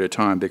some period of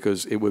time,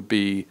 because it would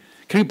be,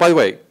 by the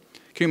way,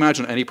 can you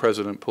imagine any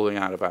president pulling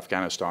out of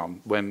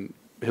Afghanistan when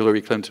Hillary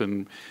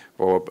Clinton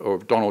or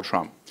Donald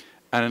Trump,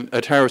 and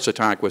a terrorist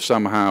attack was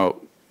somehow,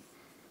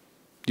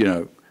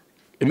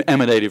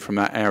 emanated from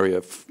that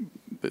area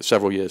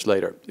several years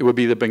later? It would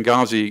be the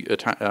Benghazi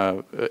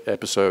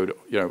episode,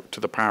 to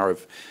the power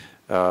of,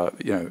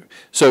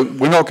 So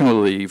we're not going to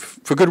leave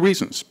for good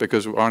reasons,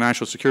 because our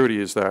national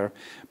security is there,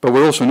 but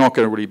we're also not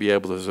going to really be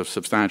able to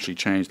substantially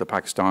change the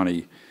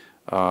Pakistani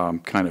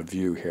kind of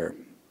view here.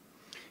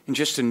 And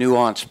just a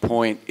nuanced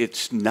point,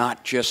 it's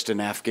not just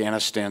an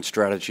Afghanistan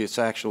strategy.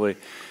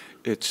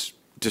 It's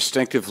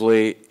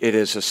distinctively, it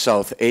is a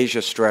South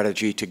Asia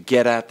strategy to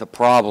get at the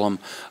problem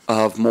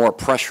of more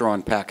pressure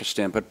on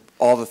Pakistan. But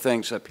all the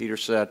things that Peter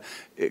said,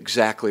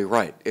 exactly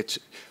right.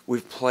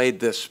 We've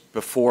played this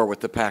before with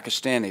the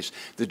Pakistanis.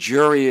 The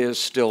jury is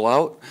still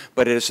out,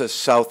 but it is a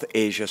South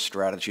Asia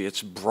strategy.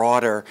 It's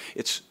broader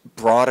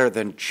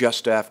than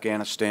just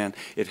Afghanistan.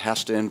 It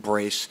has to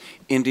embrace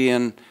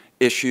Indian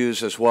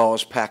issues as well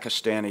as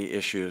Pakistani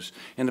issues.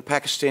 And the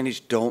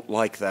Pakistanis don't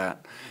like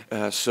that.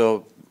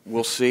 So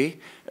we'll see.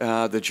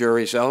 The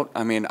jury's out.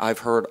 I mean, I've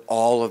heard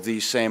all of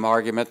these same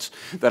arguments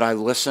that I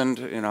listened,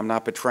 and I'm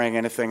not betraying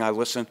anything. I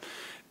listened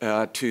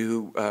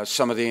to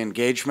some of the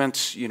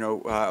engagements.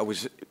 I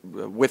was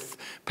with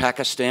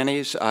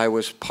Pakistanis. I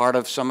was part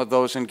of some of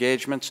those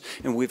engagements,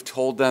 and we've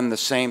told them the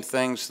same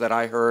things that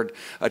I heard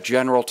a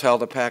general tell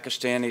the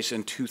Pakistanis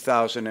in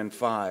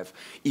 2005.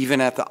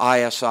 Even at the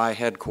ISI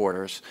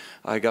headquarters,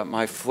 I got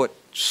my foot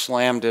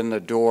slammed in the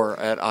door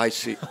at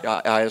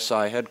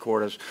ISI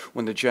headquarters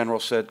when the general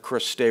said,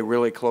 "Chris, stay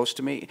really close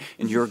to me,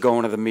 and you're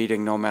going to the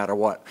meeting no matter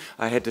what."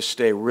 I had to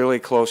stay really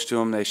close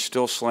to him. They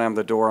still slammed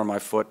the door on my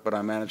foot, but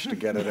I managed to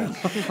get it in.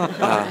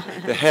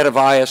 The head of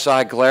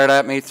ISI glared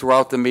at me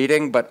throughout the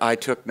meeting, but I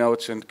took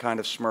notes and kind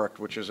of smirked,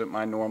 which isn't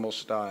my normal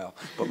style,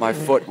 but my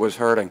foot was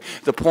hurting.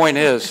 The point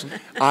is,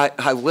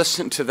 I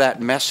listened to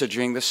that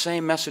messaging, the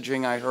same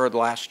messaging I heard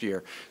last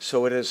year,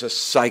 so it is a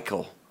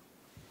cycle.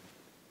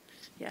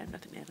 Yeah, I have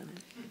nothing to add on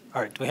that.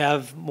 All right, do we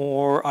have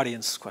more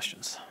audience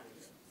questions?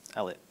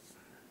 Elliot.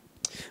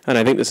 And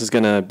I think this is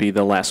going to be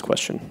the last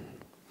question.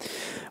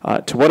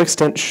 To what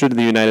extent should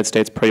the United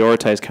States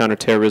prioritize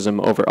counterterrorism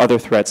over other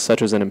threats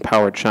such as an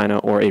empowered China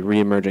or a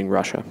re-emerging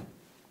Russia?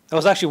 That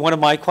was actually one of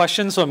my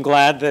questions, so I'm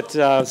glad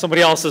that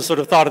somebody else has sort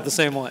of thought it the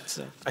same way.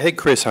 So. I think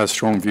Chris has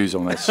strong views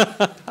on this.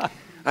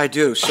 I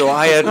do. So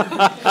I'd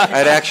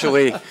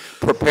actually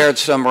prepared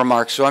some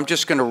remarks. So I'm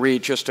just going to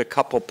read just a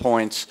couple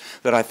points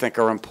that I think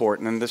are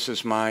important. And this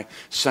is my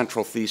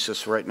central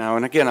thesis right now.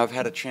 And again, I've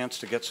had a chance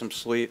to get some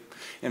sleep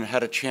and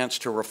had a chance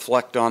to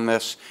reflect on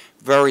this.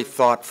 Very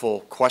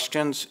thoughtful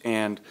questions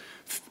and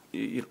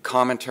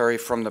commentary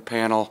from the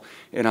panel,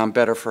 and I'm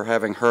better for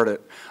having heard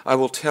it. I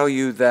will tell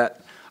you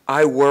that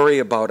I worry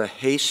about a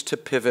haste to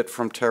pivot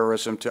from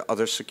terrorism to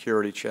other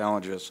security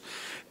challenges.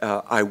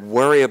 I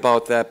worry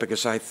about that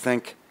because I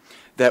think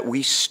that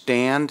we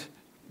stand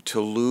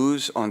to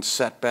lose on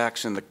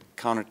setbacks in the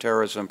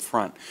counterterrorism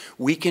front.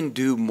 We can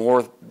do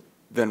more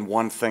than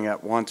one thing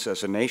at once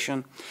as a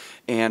nation,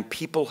 and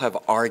people have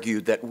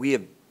argued that we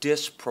have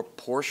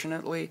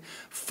disproportionately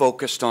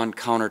focused on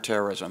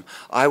counterterrorism.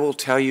 I will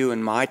tell you,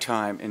 in my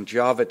time, in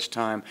Javed's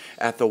time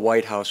at the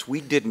White House, we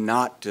did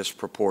not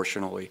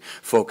disproportionately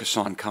focus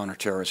on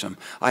counterterrorism.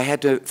 I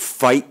had to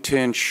fight to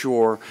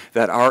ensure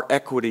that our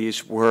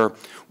equities were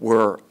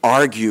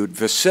argued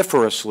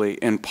vociferously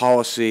in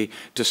policy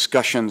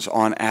discussions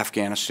on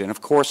Afghanistan.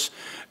 Of course,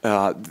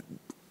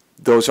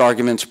 those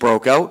arguments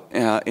broke out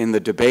in the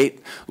debate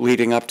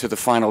leading up to the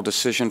final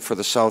decision for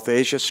the South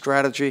Asia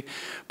strategy,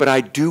 but I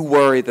do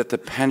worry that the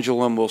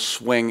pendulum will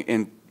swing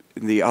in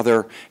the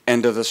other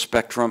end of the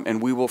spectrum,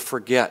 and we will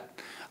forget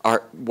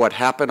what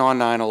happened on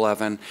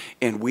 9/11,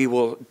 and we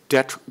will,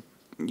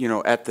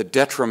 at the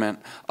detriment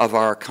of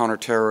our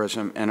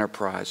counterterrorism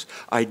enterprise.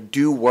 I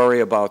do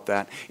worry about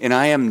that, and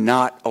I am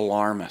not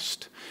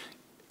alarmist.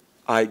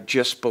 I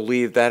just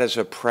believe that is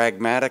a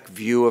pragmatic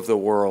view of the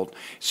world.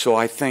 So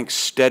I think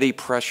steady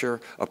pressure,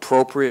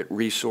 appropriate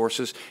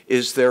resources.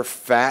 Is there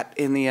fat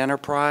in the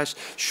enterprise?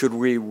 Should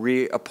we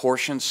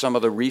reapportion some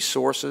of the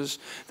resources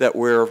that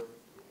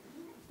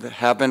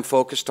have been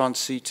focused on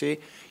CT?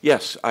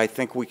 Yes, I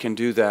think we can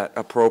do that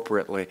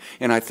appropriately.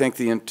 And I think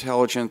the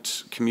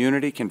intelligence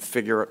community can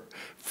figure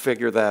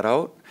that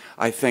out.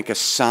 I think a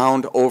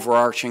sound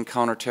overarching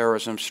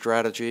counterterrorism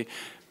strategy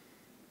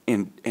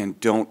and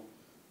don't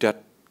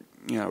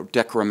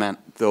decrement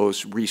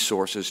those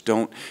resources,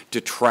 don't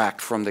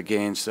detract from the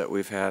gains that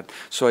we've had.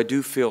 So I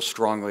do feel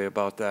strongly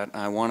about that.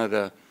 I wanted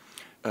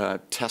to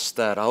test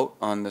that out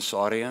on this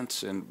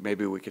audience, and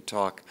maybe we could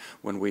talk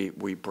when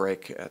we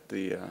break at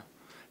the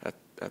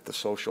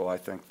social. I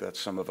think that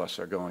some of us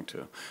are going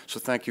to. So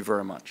thank you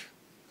very much.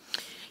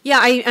 Yeah,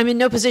 I'm in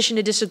no position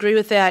to disagree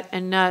with that,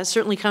 and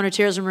certainly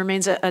counterterrorism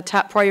remains a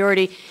top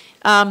priority.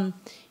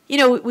 You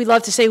know, we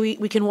love to say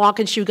we can walk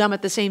and chew gum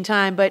at the same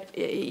time, but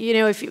you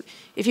know,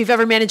 if you've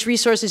ever managed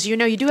resources, you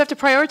know you do have to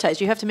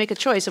prioritize. You have to make a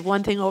choice of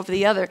one thing over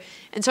the other.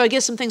 And so I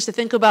guess some things to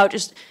think about.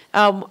 Just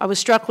I was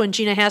struck when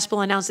Gina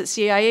Haspel announced that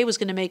CIA was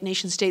going to make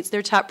nation states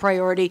their top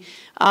priority.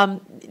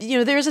 You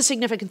know, there is a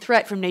significant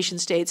threat from nation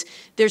states.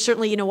 There's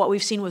certainly, you know, what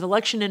we've seen with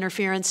election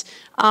interference,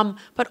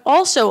 but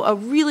also a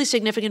really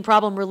significant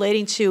problem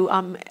relating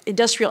to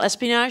industrial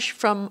espionage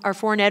from our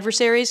foreign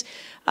adversaries.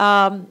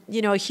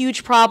 You know, a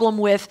huge problem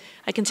with,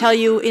 I can tell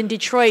you, in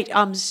Detroit,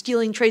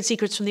 stealing trade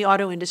secrets from the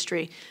auto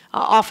industry,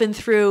 often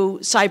through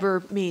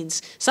cyber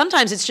means.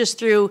 Sometimes it's just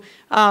through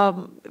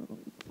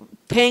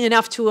paying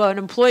enough to an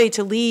employee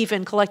to leave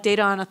and collect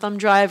data on a thumb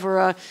drive or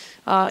a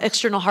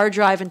external hard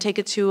drive and take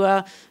it to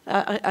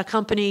a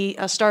company,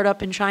 a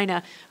startup in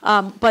China.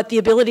 But the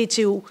ability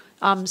to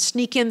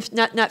sneak in,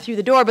 not through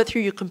the door, but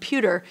through your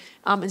computer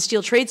and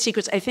steal trade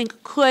secrets, I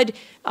think could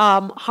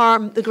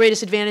harm the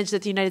greatest advantage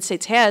that the United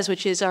States has,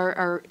 which is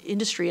our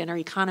industry and our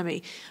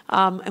economy.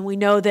 And we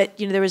know that,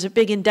 you know, there was a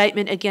big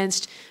indictment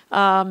against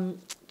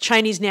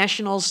Chinese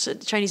nationals,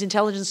 Chinese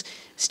intelligence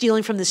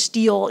stealing from the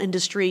steel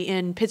industry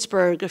in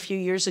Pittsburgh a few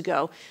years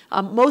ago.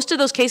 Most of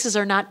those cases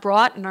are not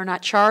brought and are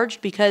not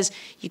charged because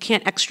you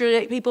can't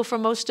extradite people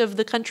from most of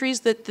the countries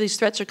that these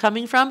threats are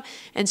coming from.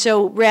 And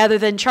so rather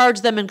than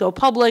charge them and go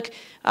public,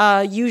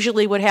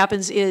 usually what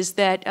happens is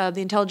that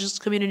the intelligence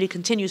community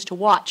continues to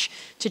watch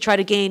to try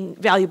to gain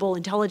valuable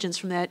intelligence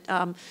from that,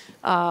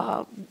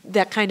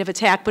 that kind of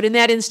attack. But in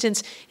that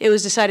instance, it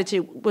was decided to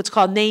what's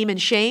called name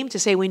and shame, to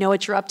say we know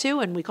what you're up to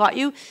and we caught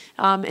you,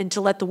 and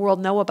to let the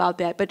world know about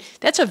that. But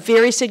that's a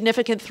very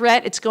significant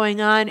threat. It's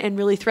going on and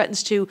really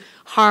threatens to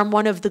harm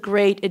one of the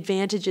great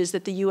advantages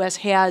that the U.S.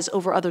 has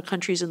over other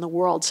countries in the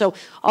world. So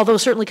although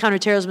certainly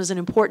counterterrorism is an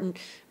important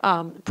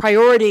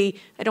priority,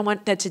 I don't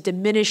want that to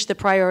diminish the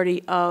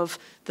priority of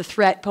the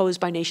threat posed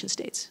by nation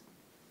states.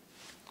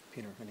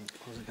 Peter, any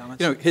closing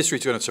comments? You know,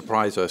 history's going to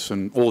surprise us,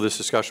 and all this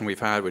discussion we've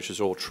had, which is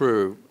all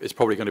true, is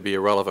probably going to be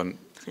irrelevant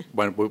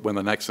when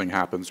the next thing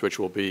happens, which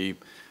will be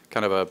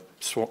kind of a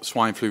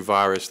swine flu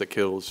virus that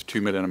kills 2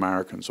 million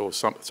Americans, or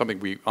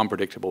something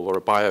unpredictable, or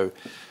a bio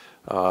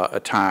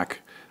attack.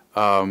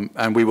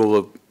 And we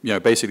will, you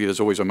know, basically there's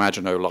always a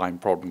Maginot Line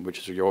problem, which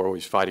is you're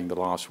always fighting the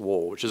last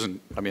war, which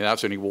isn't, I mean,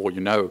 that's the only war you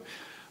know.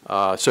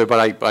 But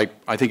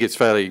I think it's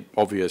fairly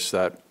obvious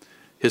that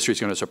history is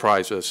going to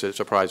surprise us. It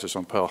surprised us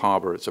on Pearl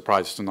Harbor. It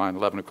surprised us on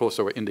 9/11. Of course,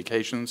 there were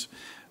indications,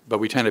 but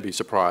we tend to be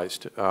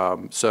surprised.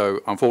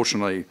 So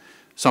unfortunately,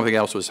 something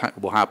else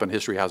will happen.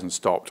 History hasn't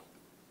stopped.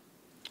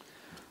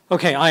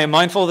 Okay, I am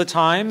mindful of the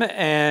time,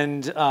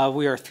 and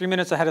we are 3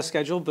 minutes ahead of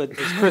schedule, but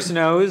as Chris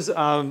knows,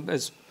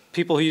 as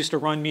people who used to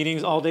run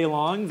meetings all day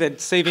long, that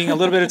saving a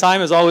little bit of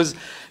time is always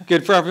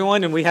good for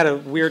everyone, and we had a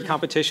weird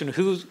competition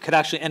who could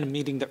actually end a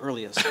meeting the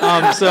earliest.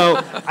 So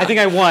I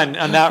think I won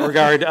on that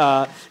regard,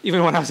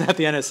 even when I was at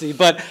the NSC.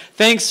 But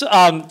thanks,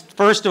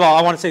 first of all,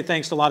 I want to say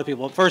thanks to a lot of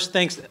people. First,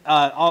 thanks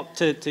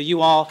to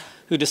you all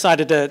who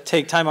decided to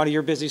take time out of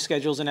your busy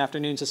schedules and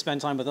afternoons to spend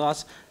time with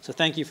us. So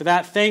thank you for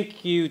that.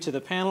 Thank you to the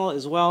panel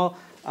as well.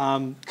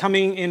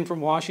 Coming in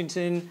from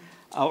Washington,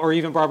 or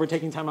even Barbara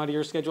taking time out of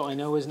your schedule, I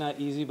know is not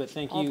easy, but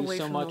thank you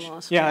so much.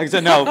 Yeah,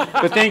 exactly. No,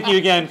 but thank you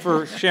again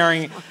for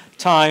sharing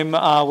time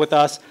with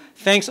us.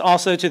 Thanks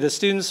also to the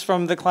students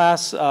from the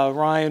class,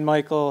 Ryan,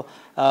 Michael,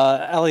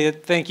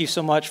 Elliot, thank you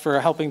so much for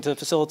helping to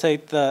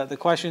facilitate the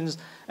questions.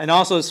 And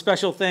also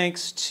special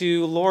thanks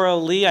to Laura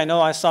Lee. I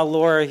know I saw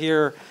Laura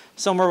here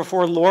somewhere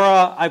before.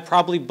 Laura, I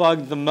probably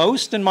bugged the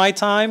most in my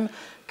time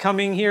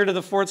coming here to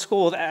the Ford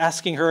School,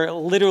 asking her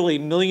literally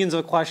millions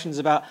of questions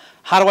about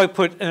how do I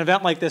put an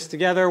event like this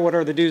together, what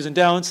are the do's and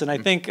don'ts, and I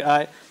think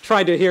I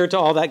tried to adhere to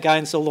all that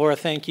guidance, so Laura,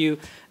 thank you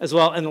as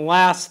well. And the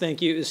last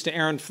thank you is to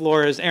Aaron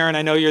Flores. Aaron,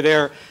 I know you're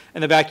there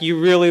in the back. You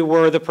really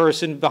were the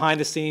person behind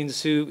the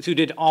scenes who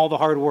did all the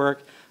hard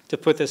work to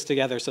put this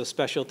together, so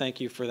special thank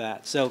you for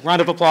that. So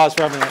round of applause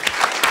for everyone.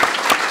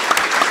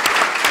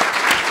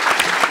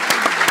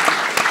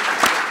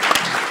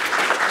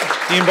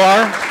 Dean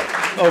Barr,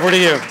 over to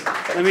you.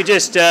 Let me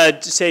just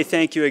say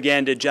thank you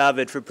again to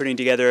Javed for putting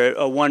together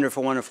a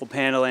wonderful, wonderful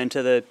panel, and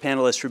to the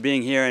panelists for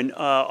being here. And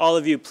all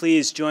of you,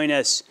 please join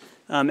us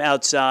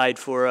outside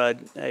for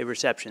a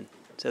reception.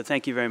 So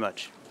thank you very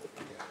much.